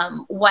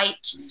white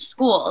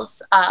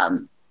schools.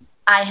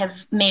 I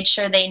have made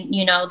sure they,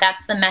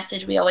 that's the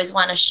message we always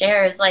want to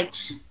share, is like,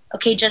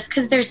 okay, just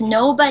because there's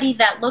nobody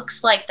that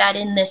looks like that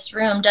in this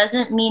room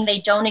doesn't mean they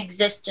don't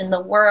exist in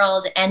the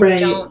world,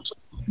 and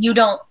you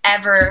don't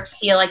ever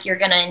feel like you're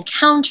going to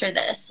encounter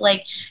this.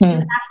 Like, you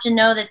have to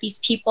know that these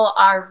people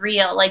are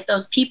real. Like,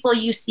 those people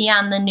you see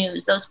on the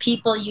news, those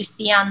people you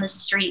see on the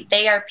street,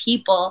 they are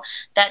people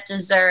that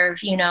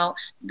deserve,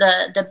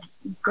 the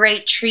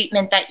great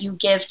treatment that you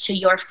give to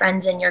your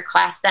friends in your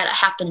class that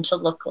happen to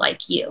look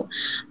like you.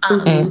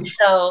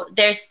 So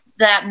there's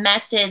that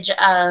message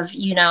of,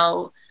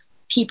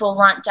 people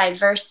want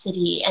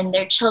diversity and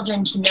their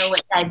children to know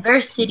what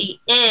diversity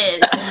is.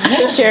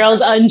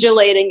 Cheryl's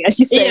undulating as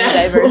she's saying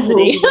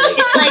diversity.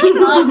 It's like,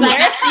 oh, but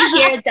to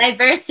hear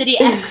diversity,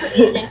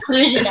 equity, and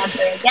inclusion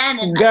ever again.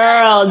 And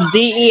girl,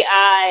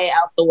 DEI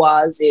out the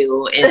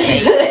wazoo in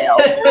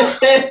emails.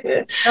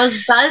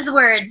 Those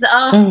buzzwords,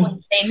 what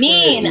do they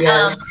mean?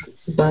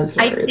 Buzzwords.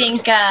 I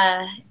think,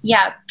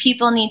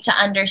 people need to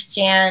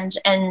understand,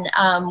 and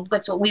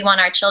what's what we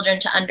want our children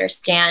to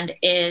understand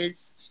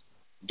is,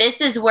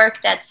 this is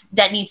work that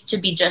needs to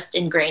be just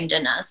ingrained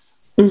in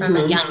us from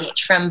a young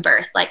age, from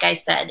birth. Like I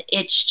said,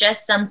 it's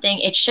just something,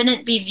 it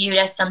shouldn't be viewed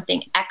as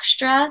something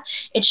extra.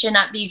 It should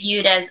not be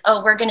viewed as,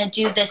 oh, we're going to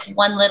do this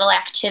one little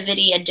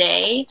activity a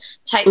day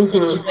type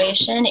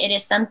situation. It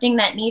is something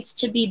that needs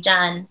to be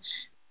done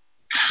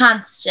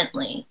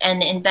constantly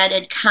and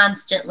embedded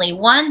constantly.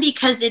 One,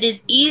 because it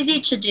is easy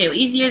to do,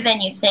 easier than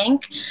you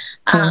think.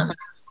 But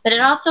it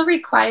also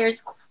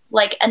requires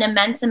like an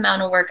immense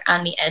amount of work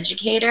on the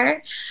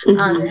educator.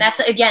 And that's,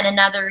 again,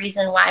 another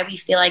reason why we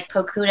feel like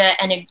Okuda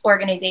and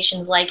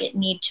organizations like it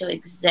need to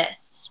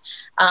exist.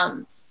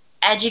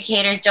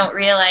 Educators don't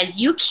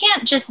realize you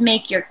can't just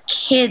make your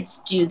kids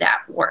do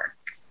that work.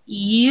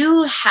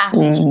 You have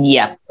to do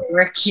the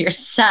work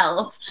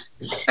yourself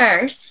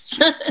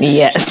first.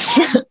 Yes.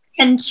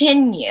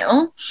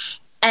 Continue.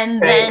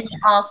 And then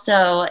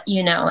also,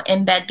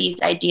 embed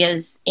these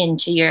ideas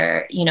into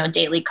your,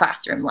 daily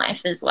classroom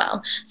life as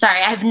well. Sorry,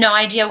 I have no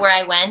idea where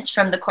I went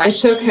from the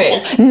question. It's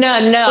okay. No,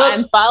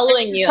 I'm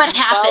following you.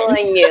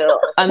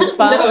 I'm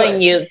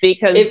following you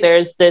because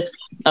there's this.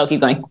 Oh, keep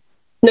going.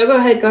 No, go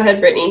ahead,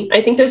 Brittany.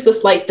 I think there's a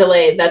slight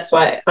delay. That's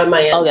why on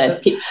my end. Okay.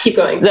 So keep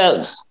going.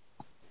 So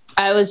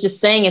I was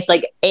just saying, it's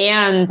like,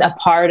 and a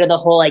part of the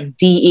whole like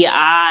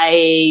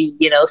DEI,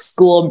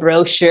 school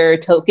brochure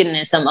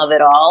tokenism of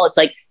it all. It's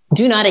like,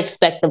 do not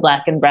expect the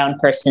Black and brown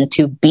person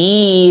to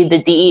be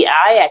the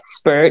DEI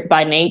expert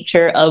by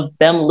nature of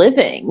them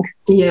living.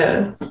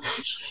 Yeah.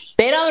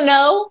 They don't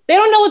know. They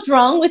don't know what's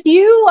wrong with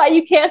you, why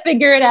you can't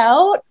figure it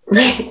out.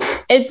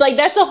 It's like,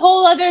 that's a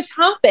whole other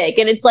topic.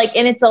 And it's like,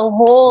 and it's a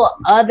whole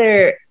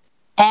other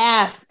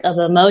ask of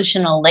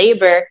emotional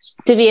labor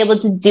to be able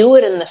to do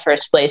it in the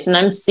first place. And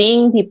I'm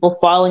seeing people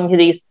fall into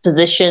these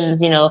positions,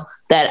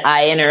 that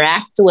I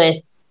interact with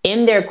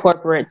in their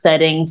corporate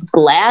settings,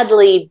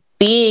 gladly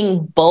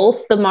being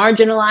both the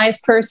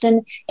marginalized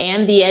person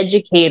and the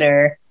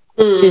educator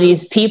to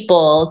these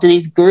people, to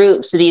these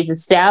groups, to these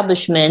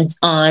establishments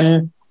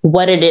on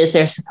what it is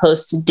they're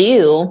supposed to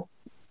do.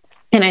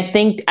 And I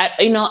think, I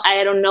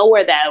don't know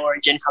where that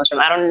origin comes from.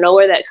 I don't know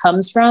where that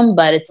comes from,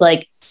 but it's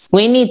like,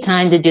 we need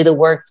time to do the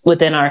work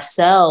within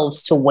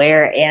ourselves to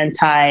where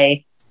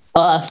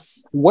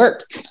anti-us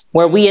worked,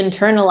 where we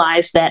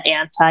internalize that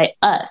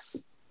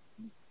anti-us.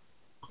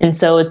 And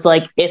so it's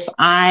like, if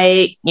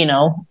I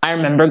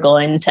remember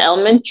going to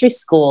elementary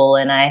school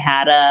and I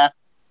had a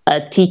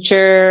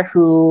teacher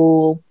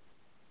who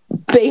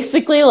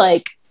basically,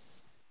 like,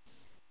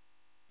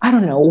 I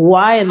don't know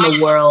why in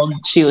the world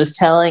she was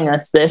telling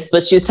us this,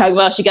 but she was talking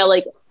about, she got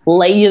like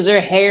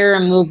laser hair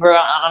remover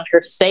on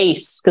her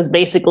face, because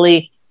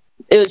basically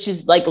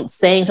she's like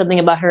saying something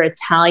about her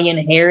Italian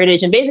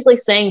heritage and basically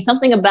saying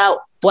something about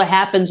what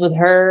happens with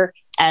her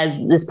as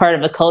this part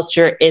of a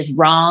culture is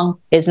wrong,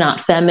 is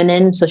not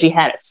feminine. So she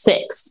had it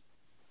fixed.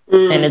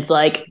 And it's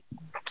like,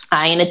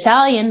 I ain't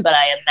Italian, but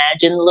I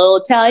imagine little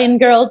Italian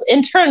girls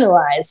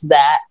internalize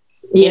that,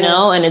 you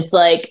know? And it's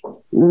like,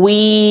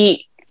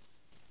 we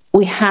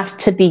have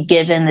to be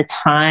given the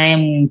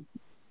time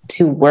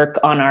to work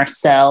on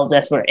ourselves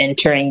as we're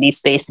entering these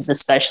spaces,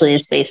 especially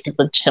as spaces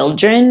with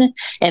children.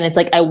 And it's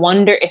like, I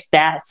wonder if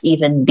that's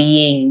even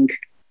being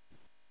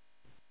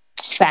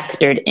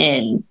factored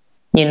in,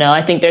 you know?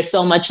 I think there's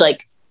so much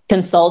like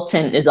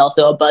consultant is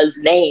also a buzz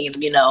name,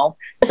 you know?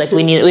 It's like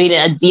we need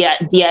a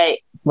DI,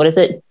 what is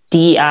it?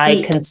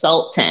 DI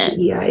consultant.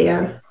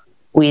 Yeah.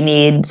 We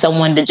need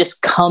someone to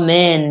just come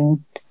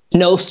in,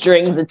 no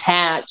strings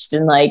attached,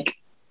 and like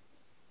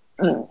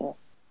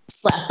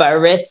slap our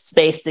wrists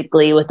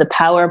basically with a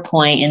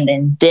PowerPoint and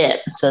then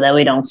dip so that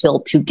we don't feel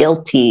too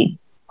guilty.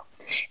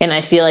 And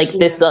I feel like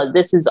this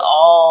work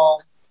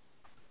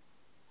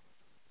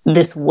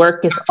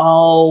is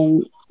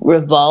all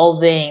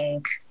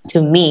revolving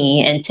to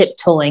me and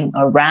tiptoeing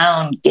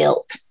around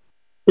guilt.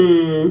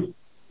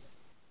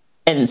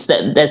 And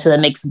so that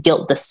makes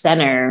guilt the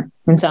center.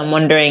 And so I'm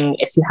wondering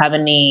if you have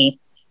any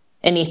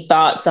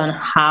thoughts on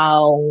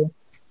how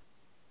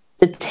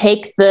to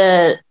take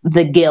the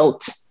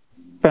guilt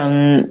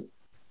from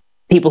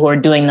people who are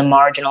doing the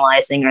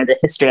marginalizing or the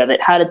history of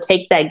it, how to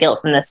take that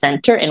guilt from the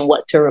center and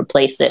what to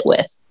replace it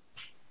with.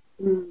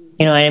 You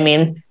know what I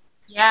mean?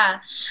 Yeah.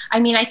 I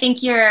mean, I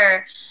think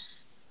your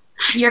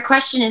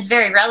question is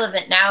very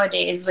relevant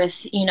nowadays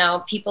with, you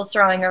know, people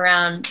throwing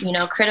around, you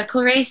know,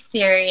 critical race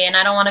theory. And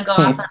I don't want to go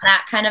off on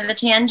that kind of a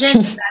tangent.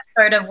 But that's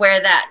sort of where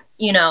that,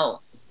 you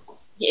know,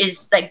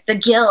 is like the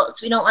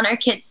guilt. We don't want our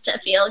kids to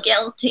feel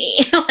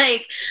guilty.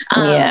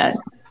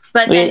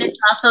 But then it's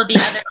also the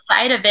other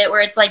side of it where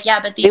it's like, yeah,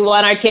 but we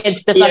want our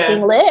kids to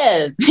fucking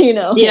live, you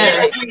know,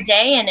 every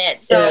day in it.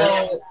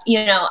 So,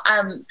 you know,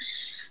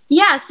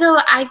 so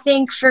I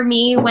think for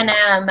me, when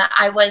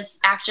I was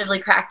actively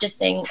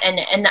practicing,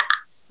 and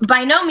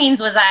by no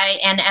means was I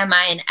and am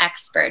I an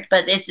expert,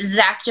 but this is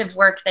active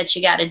work that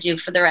you got to do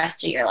for the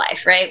rest of your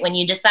life, right? When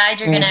you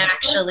decide you're going to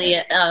actually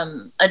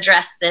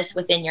address this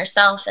within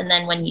yourself, and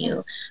then when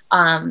you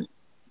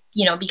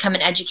you know, become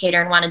an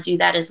educator and want to do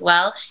that as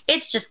well,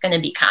 it's just going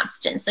to be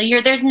constant. So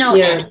there's no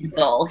end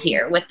goal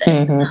here with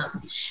this.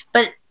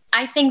 But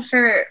I think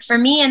for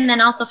me, and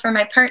then also for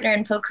my partner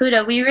in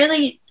Okuda, we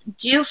really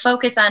do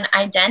focus on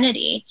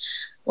identity.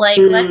 Like,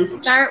 let's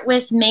start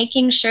with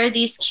making sure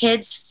these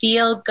kids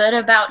feel good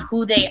about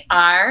who they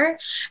are.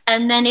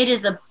 And then it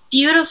is a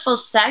beautiful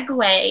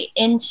segue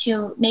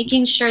into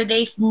making sure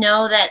they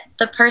know that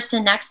the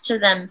person next to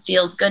them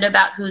feels good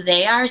about who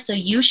they are. So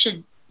you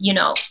should, you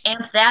know,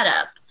 amp that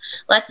up.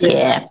 Let's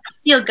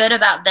feel good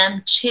about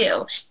them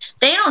too.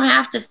 They don't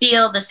have to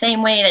feel the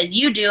same way as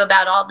you do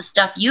about all the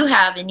stuff you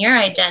have in your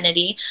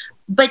identity,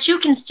 but you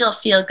can still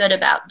feel good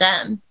about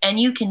them, and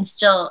you can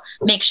still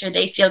make sure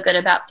they feel good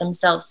about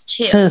themselves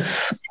too.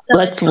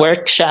 Let's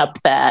workshop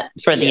that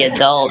for the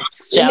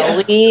adults,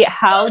 shall we?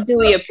 How do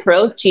we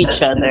approach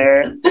each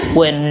other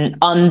when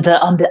on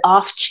the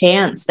off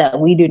chance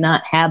that we do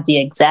not have the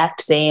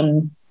exact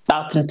same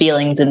thoughts and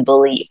feelings and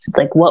beliefs? It's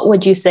like, what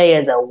would you say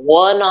is a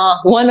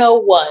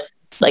 101?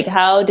 It's like,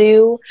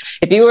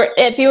 if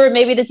you were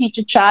maybe to teach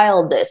a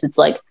child this, it's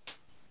like,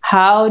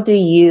 how do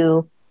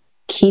you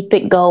keep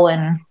it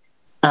going?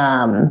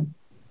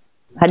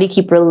 How do you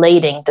keep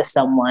relating to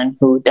someone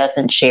who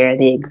doesn't share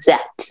the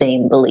exact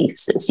same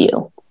beliefs as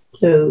you?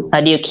 How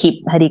do you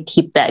keep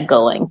that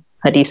going?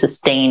 How do you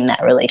sustain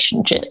that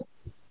relationship?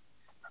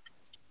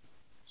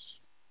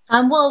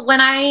 Well,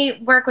 when I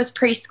work with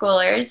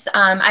preschoolers,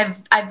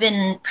 I've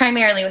been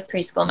primarily with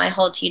preschool my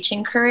whole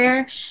teaching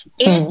career.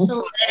 It's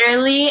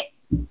literally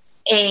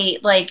a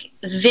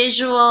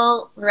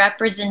visual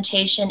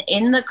representation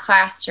in the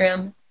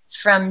classroom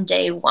from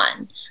day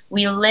one.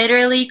 We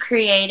literally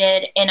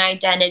created an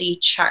identity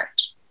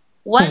chart.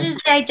 What is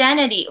the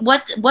identity?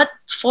 What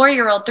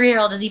 4-year-old,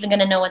 3-year-old is even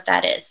going to know what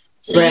that is?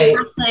 So you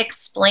have to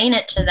explain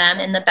it to them.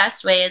 And the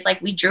best way is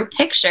we drew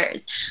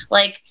pictures.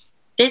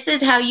 This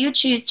is how you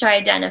choose to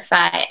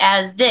identify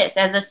as this,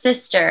 as a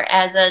sister,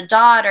 as a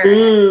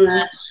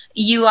daughter.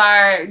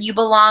 You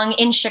belong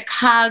in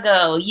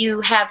Chicago.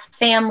 You have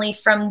family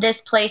from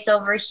this place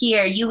over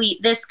here. You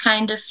eat this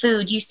kind of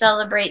food. You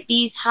celebrate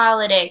these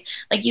holidays.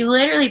 You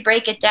literally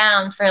break it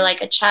down for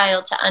a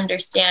child to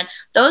understand.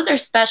 Those are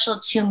special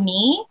to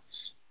me.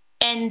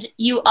 And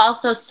you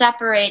also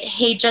separate,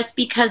 hey, just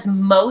because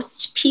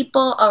most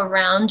people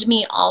around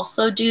me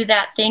also do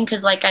that thing,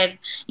 because I've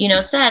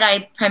said,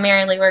 I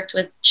primarily worked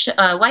with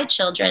white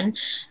children.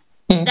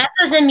 That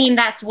doesn't mean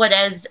that's what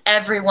is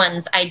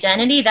everyone's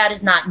identity. That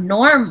is not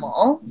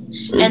normal,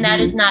 and that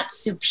is not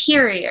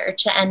superior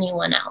to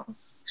anyone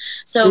else.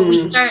 So we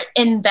start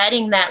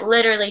embedding that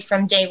literally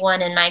from day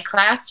one in my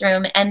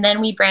classroom, and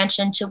then we branch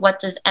into, what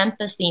does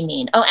empathy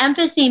mean? Oh,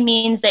 empathy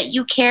means that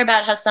you care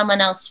about how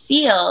someone else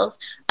feels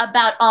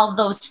about all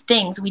those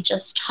things we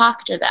just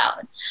talked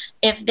about.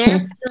 If they're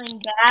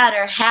feeling bad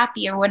or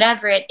happy or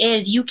whatever it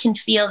is, you can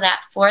feel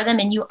that for them,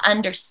 and you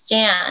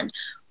understand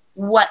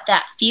what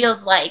that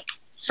feels like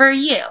for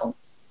you.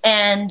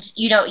 And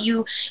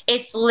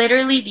it's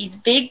literally these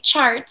big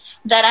charts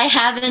that I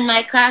have in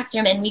my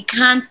classroom, and we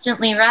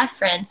constantly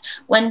reference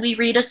when we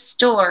read a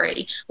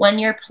story, when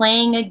you're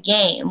playing a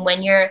game,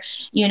 when you're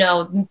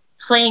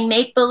playing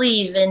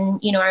make-believe in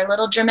our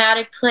little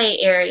dramatic play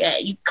area.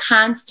 You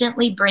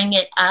constantly bring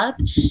it up,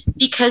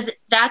 because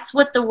that's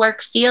what the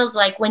work feels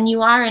like when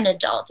you are an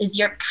adult, is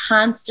you're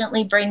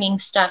constantly bringing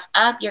stuff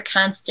up. You're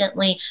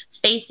constantly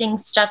facing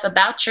stuff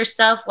about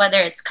yourself, whether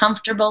it's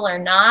comfortable or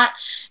not.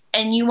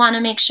 And you want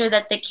to make sure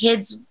that the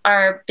kids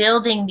are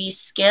building these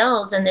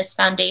skills and this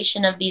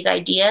foundation of these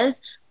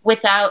ideas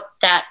without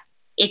that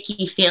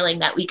icky feeling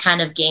that we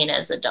kind of gain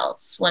as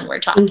adults when we're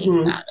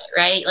talking about it,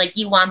 right? Like,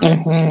 you want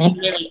them to be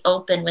really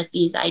open with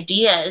these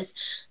ideas,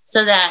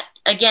 so that,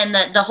 again,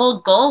 the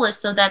whole goal is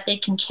so that they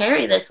can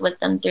carry this with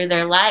them through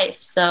their life.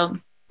 So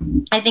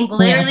I think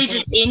literally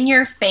just in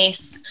your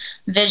face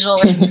visual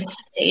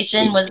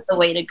representation was the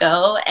way to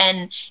go.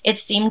 And it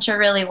seemed to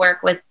really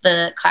work with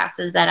the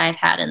classes that I've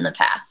had in the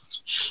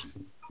past.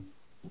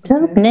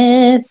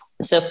 Dopeness.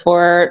 So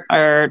were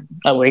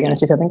you going to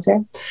say something,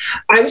 Sarah?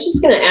 I was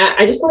just going to add,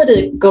 I just wanted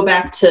to go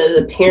back to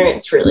the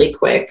parents really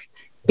quick,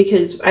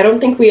 because I don't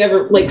think we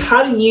ever,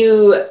 how do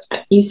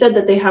you said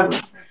that they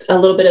have a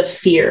little bit of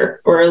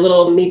fear or a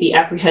little maybe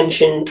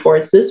apprehension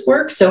towards this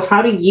work. So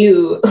how do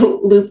you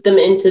loop them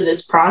into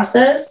this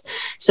process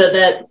so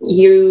that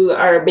you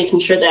are making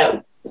sure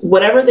that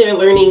whatever they're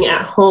learning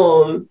at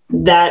home,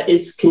 that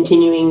is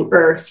continuing,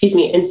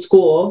 in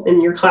school,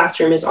 in your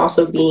classroom, is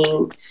also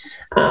being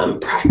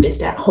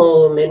practiced at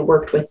home and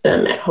worked with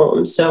them at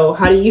home? So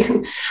how do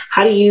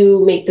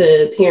you make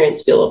the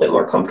parents feel a little bit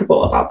more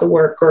comfortable about the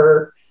work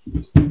or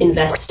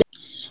invest?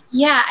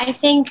 Yeah, I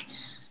think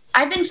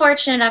I've been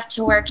fortunate enough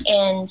to work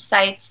in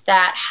sites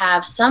that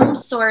have some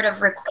sort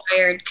of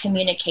required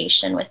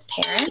communication with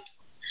parents.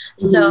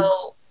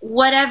 So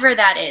whatever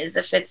that is,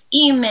 if it's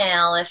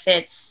email, if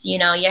it's, you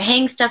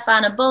hang stuff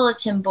on a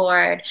bulletin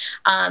board,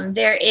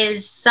 there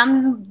is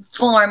some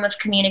form of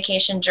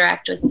communication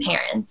direct with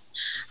parents.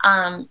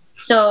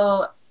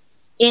 So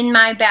in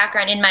my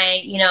background, in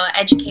my,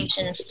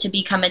 education to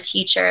become a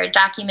teacher,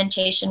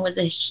 documentation was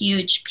a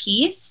huge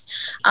piece.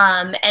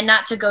 And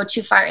not to go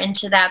too far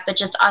into that, but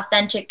just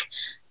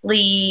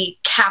authentically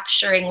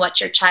capturing what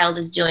your child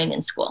is doing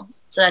in school.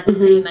 So that's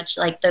pretty much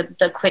like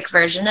the quick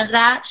version of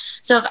that.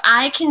 So if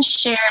I can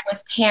share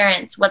with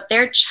parents what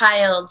their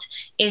child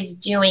is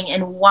doing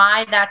and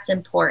why that's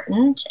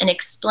important and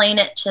explain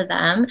it to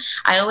them,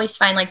 I always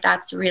find like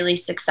that's really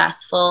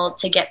successful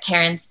to get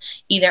parents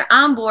either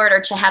on board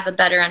or to have a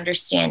better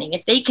understanding.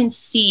 If they can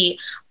see,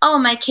 oh,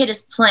 my kid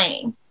is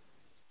playing,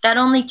 that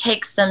only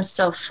takes them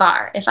so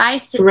far. If I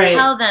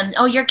tell them,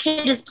 oh, your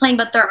kid is playing,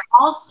 but they're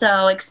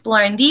also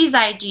exploring these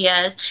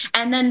ideas,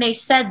 and then they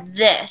said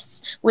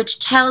this, which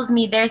tells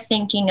me they're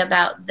thinking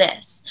about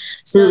this.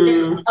 So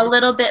there's a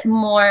little bit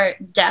more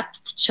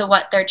depth to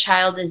what their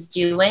child is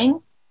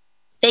doing.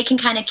 They can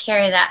kind of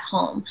carry that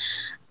home.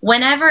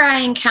 Whenever I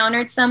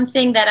encountered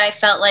something that I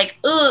felt like,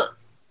 ooh,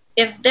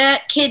 if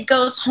that kid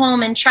goes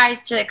home and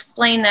tries to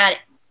explain that,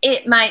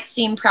 it might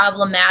seem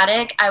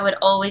problematic, I would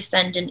always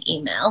send an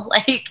email.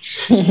 Like,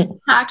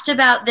 talked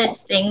about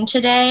this thing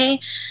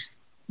today.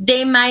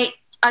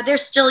 They're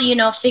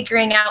still,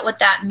 figuring out what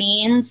that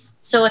means.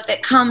 So if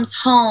it comes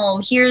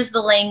home, here's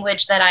the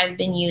language that I've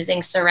been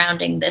using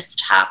surrounding this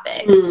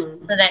topic,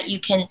 so that you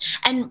can,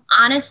 and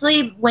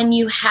honestly, when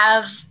you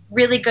have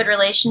really good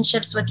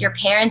relationships with your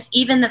parents,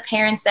 even the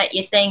parents that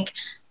you think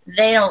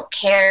they don't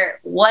care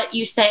what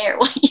you say or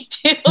what you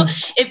do,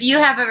 if you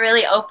have a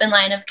really open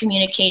line of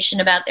communication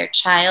about their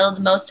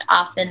child, most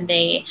often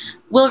they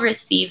will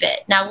receive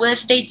it. Now,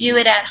 if they do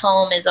it at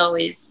home is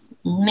always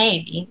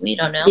maybe, we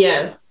don't know.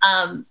 Yeah.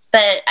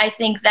 But I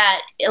think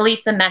that at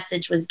least the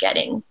message was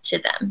getting to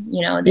them,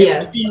 it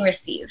was being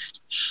received.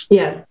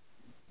 Yeah.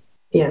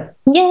 Yeah.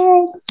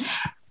 Yay.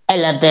 I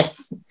love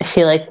this. I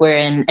feel like we're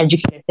in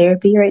educator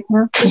therapy right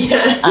now.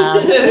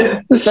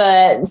 Yeah.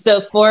 But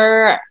so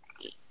for,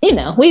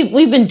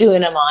 we've been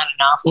doing them on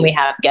and off when we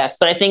have guests,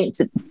 but I think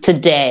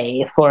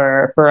today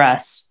for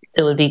us,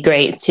 it would be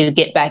great to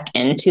get back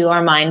into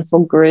our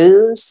mindful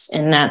grooves.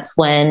 And that's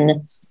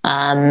when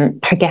our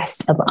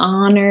guest of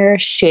honor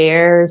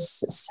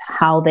shares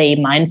how they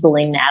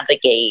mindfully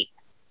navigate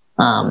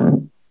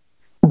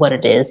what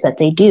it is that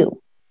they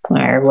do,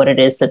 or what it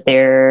is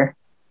that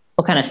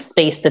what kind of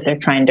space that they're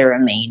trying to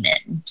remain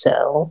in.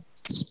 So,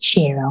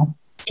 Cheryl,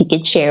 if you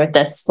could share with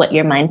us what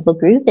your mindful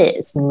groove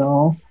is, and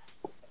we'll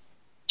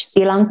just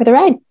be along for the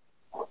ride.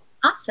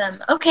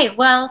 Awesome. Okay.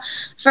 Well,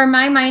 for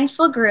my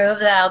mindful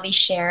groove that I'll be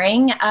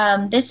sharing,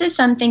 this is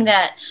something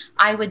that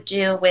I would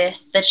do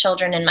with the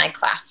children in my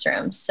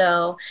classroom.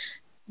 So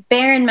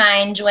bear in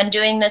mind when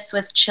doing this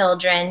with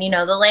children,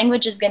 the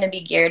language is going to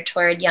be geared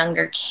toward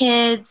younger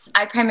kids.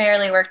 I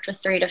primarily worked with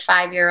 3 to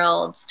 5 year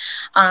olds.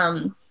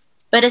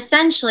 But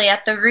essentially,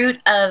 at the root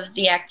of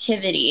the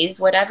activities,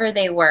 whatever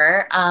they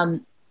were,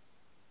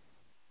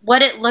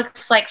 what it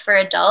looks like for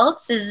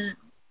adults is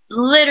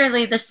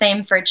literally the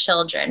same for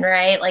children,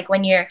 right? Like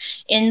when you're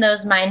in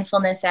those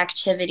mindfulness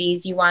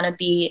activities, you want to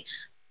be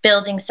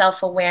building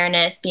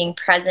self-awareness, being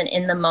present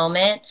in the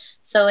moment.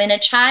 So in a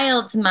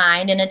child's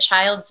mind, in a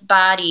child's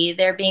body,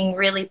 they're being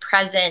really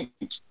present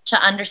to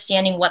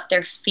understanding what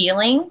they're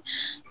feeling.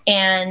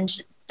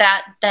 And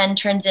that then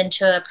turns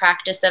into a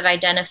practice of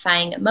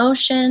identifying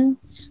emotion,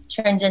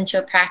 turns into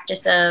a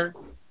practice of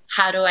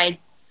how do I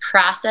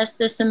process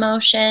this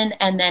emotion,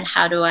 and then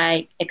how do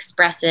I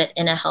express it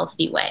in a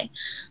healthy way.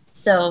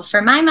 So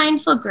for my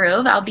mindful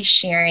groove, I'll be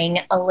sharing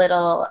a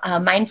little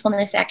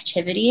mindfulness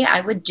activity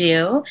I would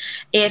do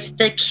if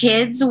the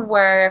kids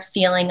were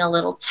feeling a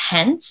little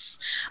tense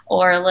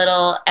or a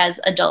little,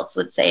 as adults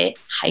would say,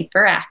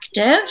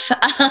 hyperactive.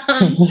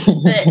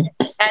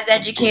 But as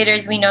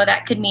educators, we know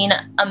that could mean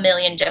a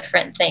million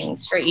different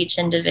things for each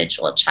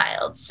individual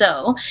child.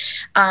 So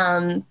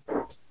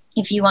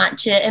if you want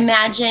to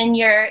imagine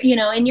you're,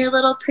 in your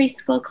little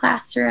preschool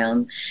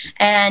classroom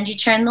and you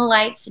turn the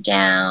lights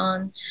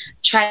down,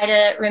 try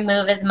to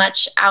remove as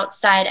much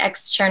outside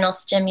external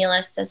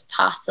stimulus as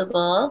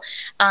possible.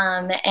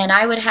 And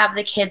I would have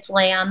the kids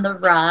lay on the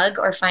rug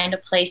or find a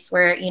place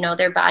where,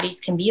 their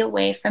bodies can be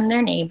away from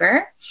their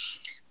neighbor.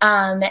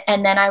 And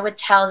then I would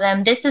tell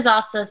them, this is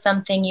also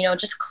something,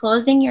 just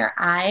closing your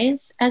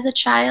eyes as a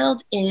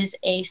child is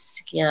a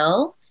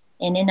skill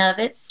in and of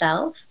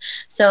itself.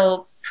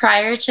 So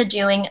prior to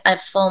doing a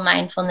full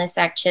mindfulness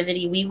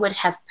activity, we would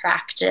have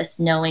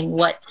practiced knowing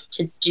what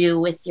to do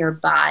with your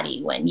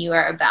body when you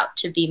are about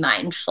to be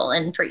mindful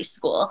in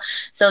preschool.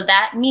 So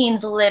that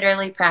means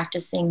literally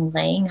practicing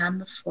laying on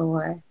the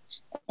floor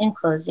and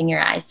closing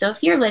your eyes. So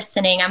if you're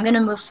listening, I'm going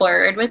to move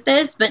forward with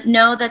this, but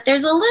know that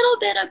there's a little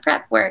bit of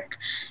prep work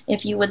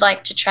if you would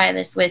like to try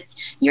this with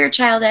your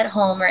child at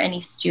home or any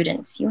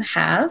students you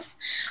have.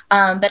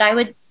 But I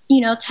would,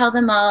 tell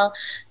them all,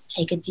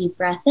 take a deep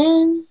breath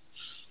in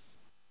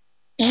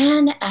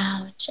and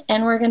out.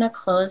 And we're going to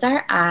close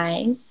our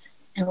eyes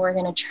and we're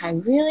going to try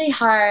really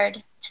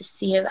hard to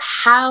see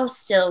how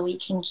still we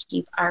can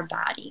keep our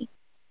body.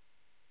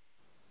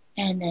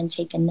 And then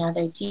take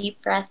another deep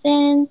breath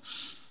in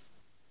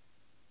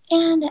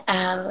and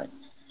out.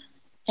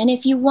 And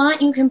if you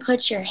want, you can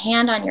put your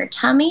hand on your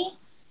tummy,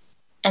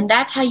 and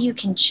that's how you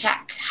can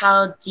check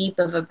how deep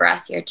of a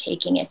breath you're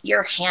taking if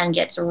your hand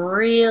gets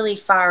really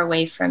far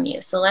away from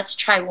you. So let's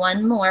try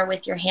one more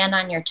with your hand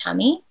on your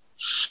tummy.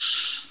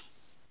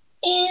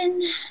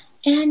 In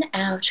and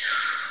out.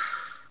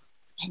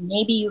 And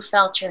maybe you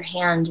felt your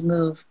hand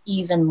move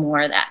even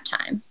more that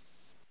time.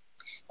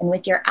 And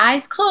with your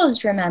eyes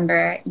closed,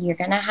 remember, you're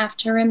going to have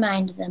to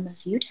remind them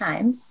a few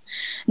times.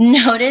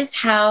 Notice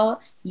how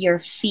your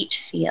feet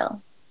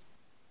feel.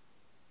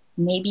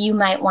 Maybe you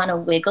might want to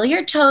wiggle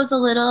your toes a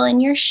little in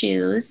your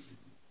shoes.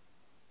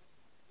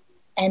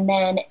 And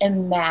then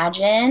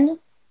imagine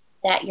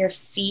that your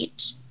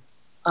feet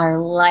are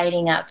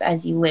lighting up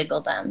as you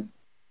wiggle them.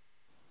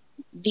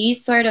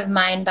 These sort of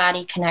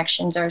mind-body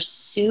connections are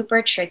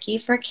super tricky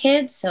for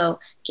kids, so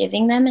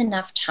giving them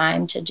enough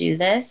time to do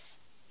this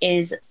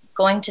is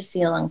going to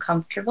feel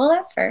uncomfortable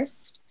at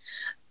first,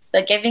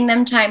 but giving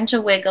them time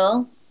to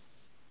wiggle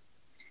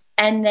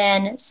and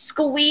then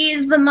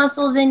squeeze the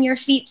muscles in your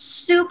feet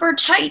super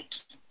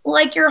tight,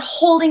 like you're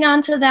holding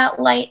onto that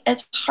light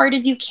as hard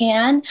as you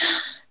can,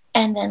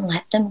 and then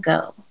let them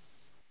go.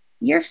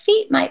 Your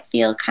feet might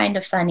feel kind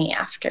of funny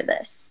after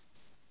this.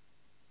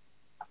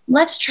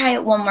 Let's try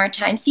it one more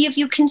time. See if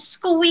you can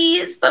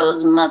squeeze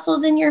those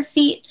muscles in your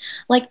feet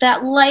like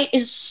that light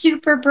is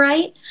super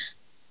bright,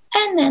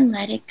 and then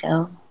let it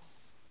go.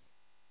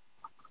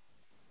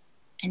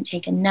 And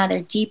take another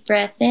deep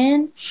breath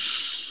in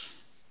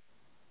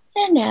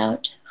and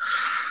out.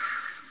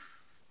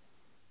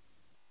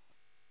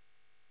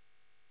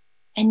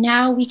 And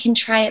now we can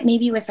try it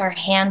maybe with our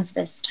hands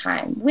this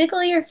time.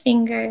 Wiggle your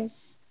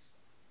fingers.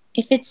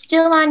 If it's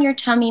still on your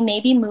tummy,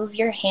 maybe move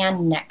your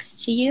hand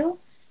next to you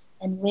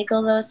and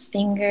wiggle those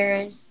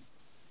fingers.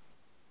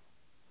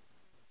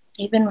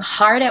 They've been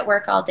hard at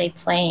work all day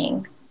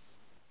playing.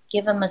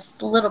 Give them a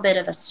little bit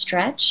of a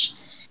stretch.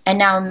 And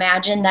now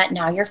imagine that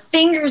now your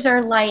fingers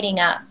are lighting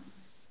up.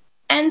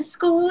 And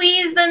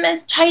squeeze them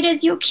as tight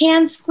as you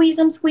can. Squeeze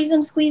them, squeeze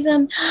them, squeeze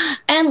them.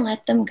 And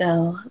let them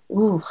go.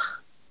 Ooh,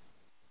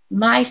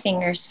 my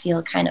fingers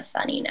feel kind of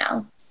funny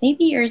now.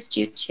 Maybe yours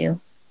do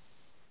too.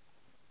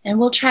 And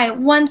we'll try it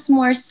once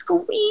more.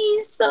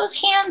 Squeeze those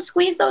hands,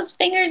 squeeze those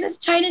fingers as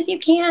tight as you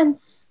can.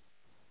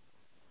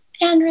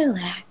 And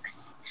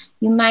relax.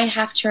 You might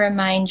have to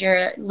remind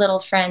your little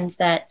friends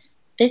that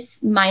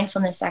this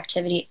mindfulness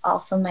activity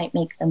also might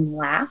make them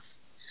laugh.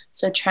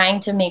 So trying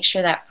to make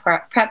sure that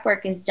prep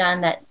work is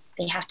done, that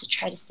they have to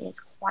try to stay as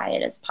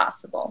quiet as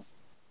possible.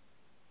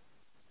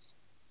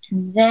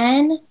 And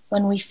then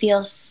when we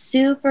feel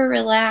super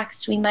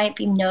relaxed, we might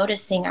be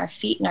noticing our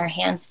feet and our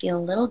hands feel a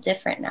little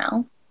different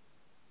now.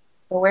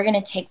 But we're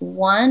going to take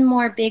one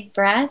more big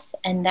breath,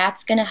 and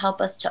that's going to help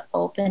us to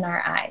open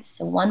our eyes.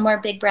 So one more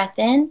big breath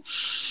in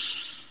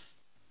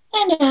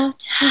and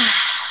out.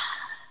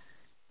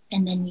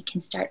 And then we can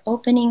start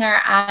opening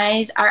our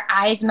eyes. Our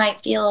eyes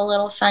might feel a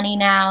little funny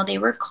now. They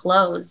were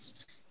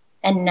closed.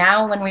 And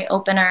now when we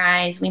open our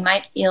eyes, we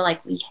might feel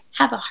like we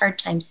have a hard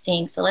time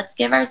seeing. So let's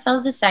give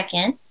ourselves a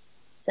second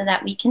so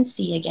that we can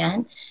see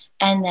again.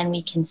 And then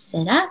we can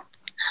sit up.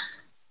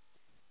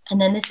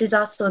 And then this is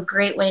also a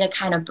great way to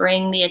kind of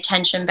bring the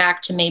attention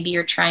back to maybe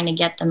you're trying to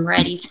get them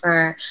ready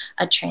for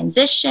a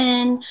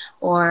transition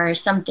or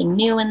something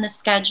new in the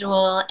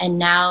schedule. And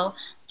now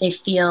they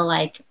feel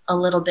like a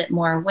little bit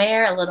more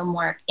aware, a little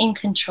more in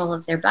control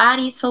of their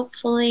bodies,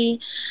 hopefully.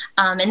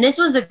 And this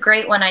was a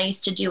great one I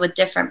used to do with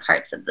different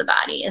parts of the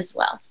body as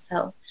well.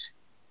 So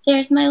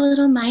there's my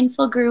little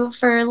mindful groove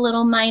for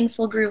little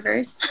mindful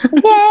groovers.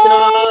 Yay!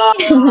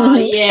 Oh,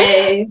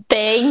 yay.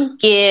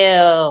 Thank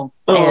you.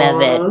 I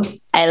love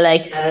it. I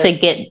like to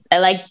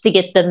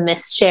get the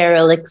Miss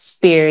Cheryl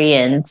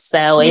experience.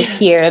 I always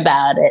hear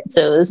about it.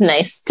 So it was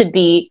nice to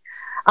be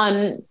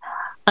on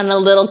a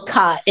little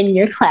cot in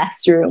your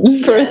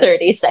classroom for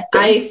 30 seconds.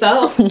 I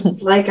felt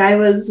like I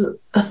was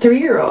a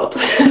 3-year-old.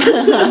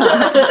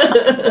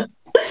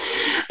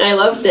 I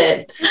loved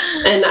it.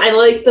 And I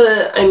like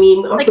the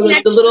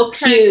little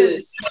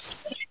cues.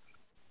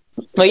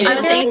 What you I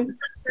was saying? saying the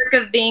perk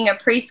of being a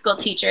preschool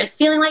teacher is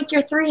feeling like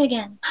you're 3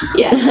 again.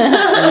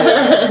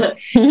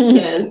 Yes.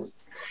 Yes.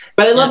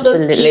 But I love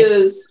those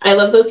cues. I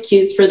love those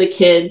cues for the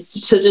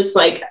kids to just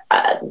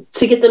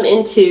to get them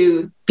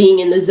into being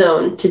in the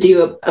zone to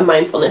do a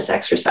mindfulness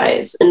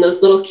exercise. And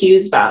those little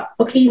cues about,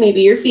 okay,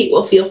 maybe your feet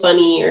will feel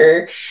funny,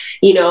 or,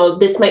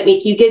 this might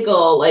make you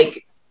giggle.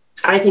 Like,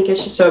 I think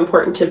it's just so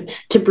important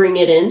to bring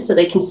it in so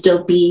they can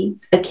still be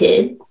a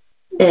kid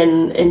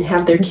and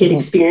have their kid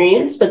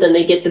experience, but then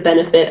they get the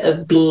benefit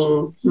of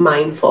being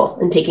mindful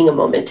and taking a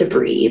moment to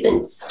breathe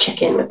and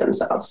check in with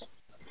themselves.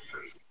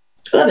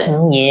 I love it.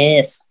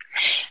 Yes.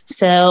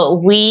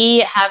 So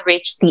we have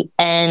reached the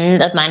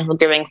end of Mindful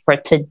Grooving for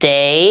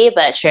today,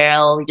 but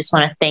Cheryl, we just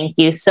want to thank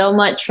you so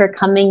much for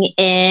coming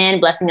in,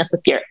 blessing us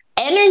with your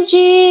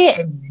energy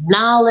and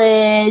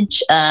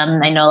knowledge.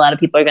 I know a lot of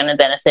people are going to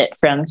benefit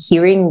from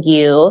hearing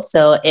you.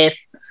 So if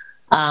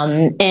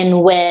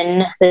and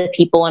when the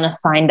people want to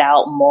find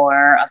out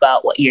more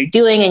about what you're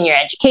doing and your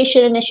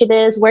education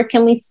initiatives, where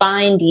can we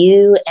find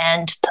you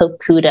and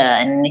Okuda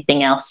and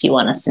anything else you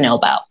want us to know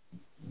about?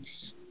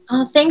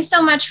 Oh, thanks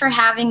so much for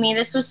having me.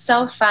 This was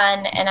so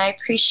fun, and I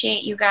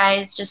appreciate you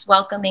guys just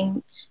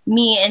welcoming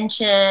me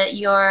into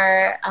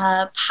your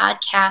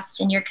podcast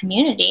and your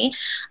community.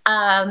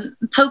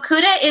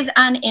 Okuda is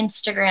on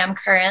Instagram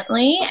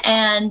currently,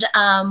 and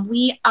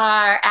we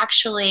are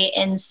actually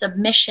in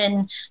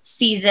submission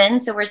season.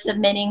 So we're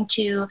submitting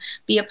to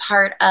be a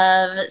part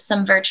of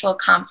some virtual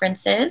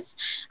conferences.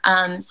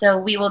 So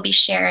we will be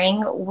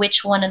sharing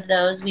which one of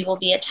those we will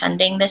be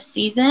attending this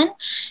season.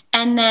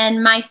 And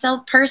then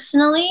myself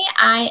personally,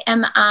 I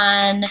am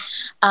on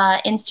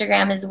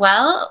Instagram as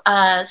well.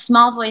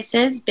 Small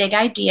Voices, Big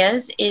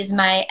Ideas is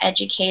my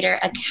educator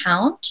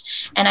account.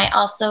 And I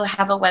also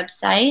have a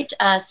website,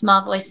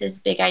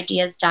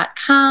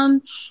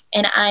 smallvoicesbigideas.com.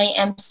 And I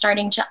am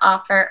starting to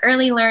offer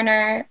early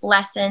learner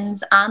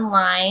lessons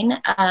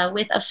online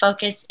with a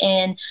focus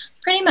in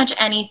pretty much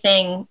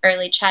anything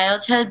early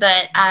childhood,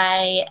 but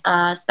I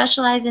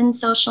specialize in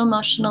social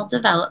emotional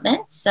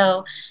development.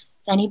 So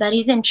if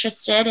anybody's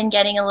interested in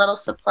getting a little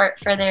support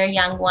for their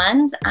young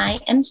ones, I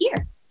am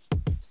here.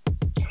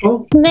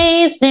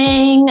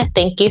 Amazing.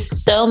 Thank you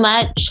so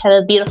much.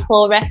 Have a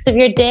beautiful rest of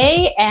your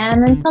day.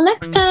 And until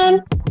next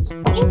time.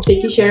 Thank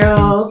you,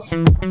 Cheryl.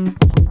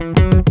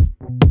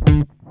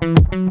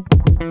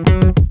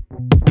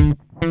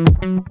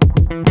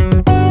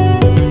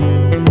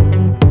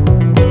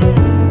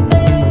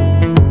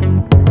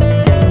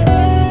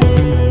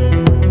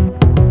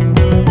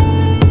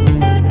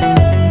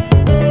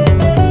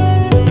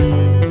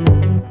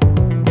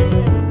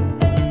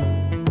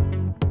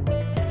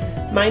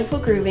 Mindful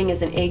Grooving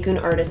is an Agun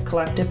Artist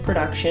Collective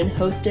production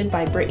hosted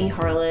by Brittany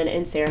Harlan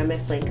and Sarah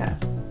Meslinka.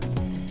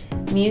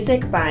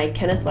 Music by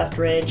Kenneth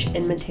Leftridge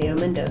and Mateo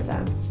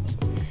Mendoza.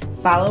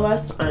 Follow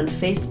us on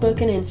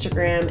Facebook and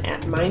Instagram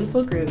at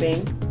Mindful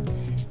Grooving.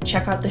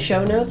 Check out the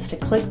show notes to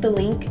click the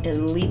link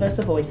and leave us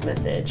a voice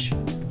message.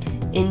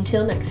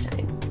 Until next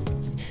time.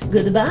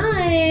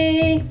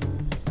 Goodbye!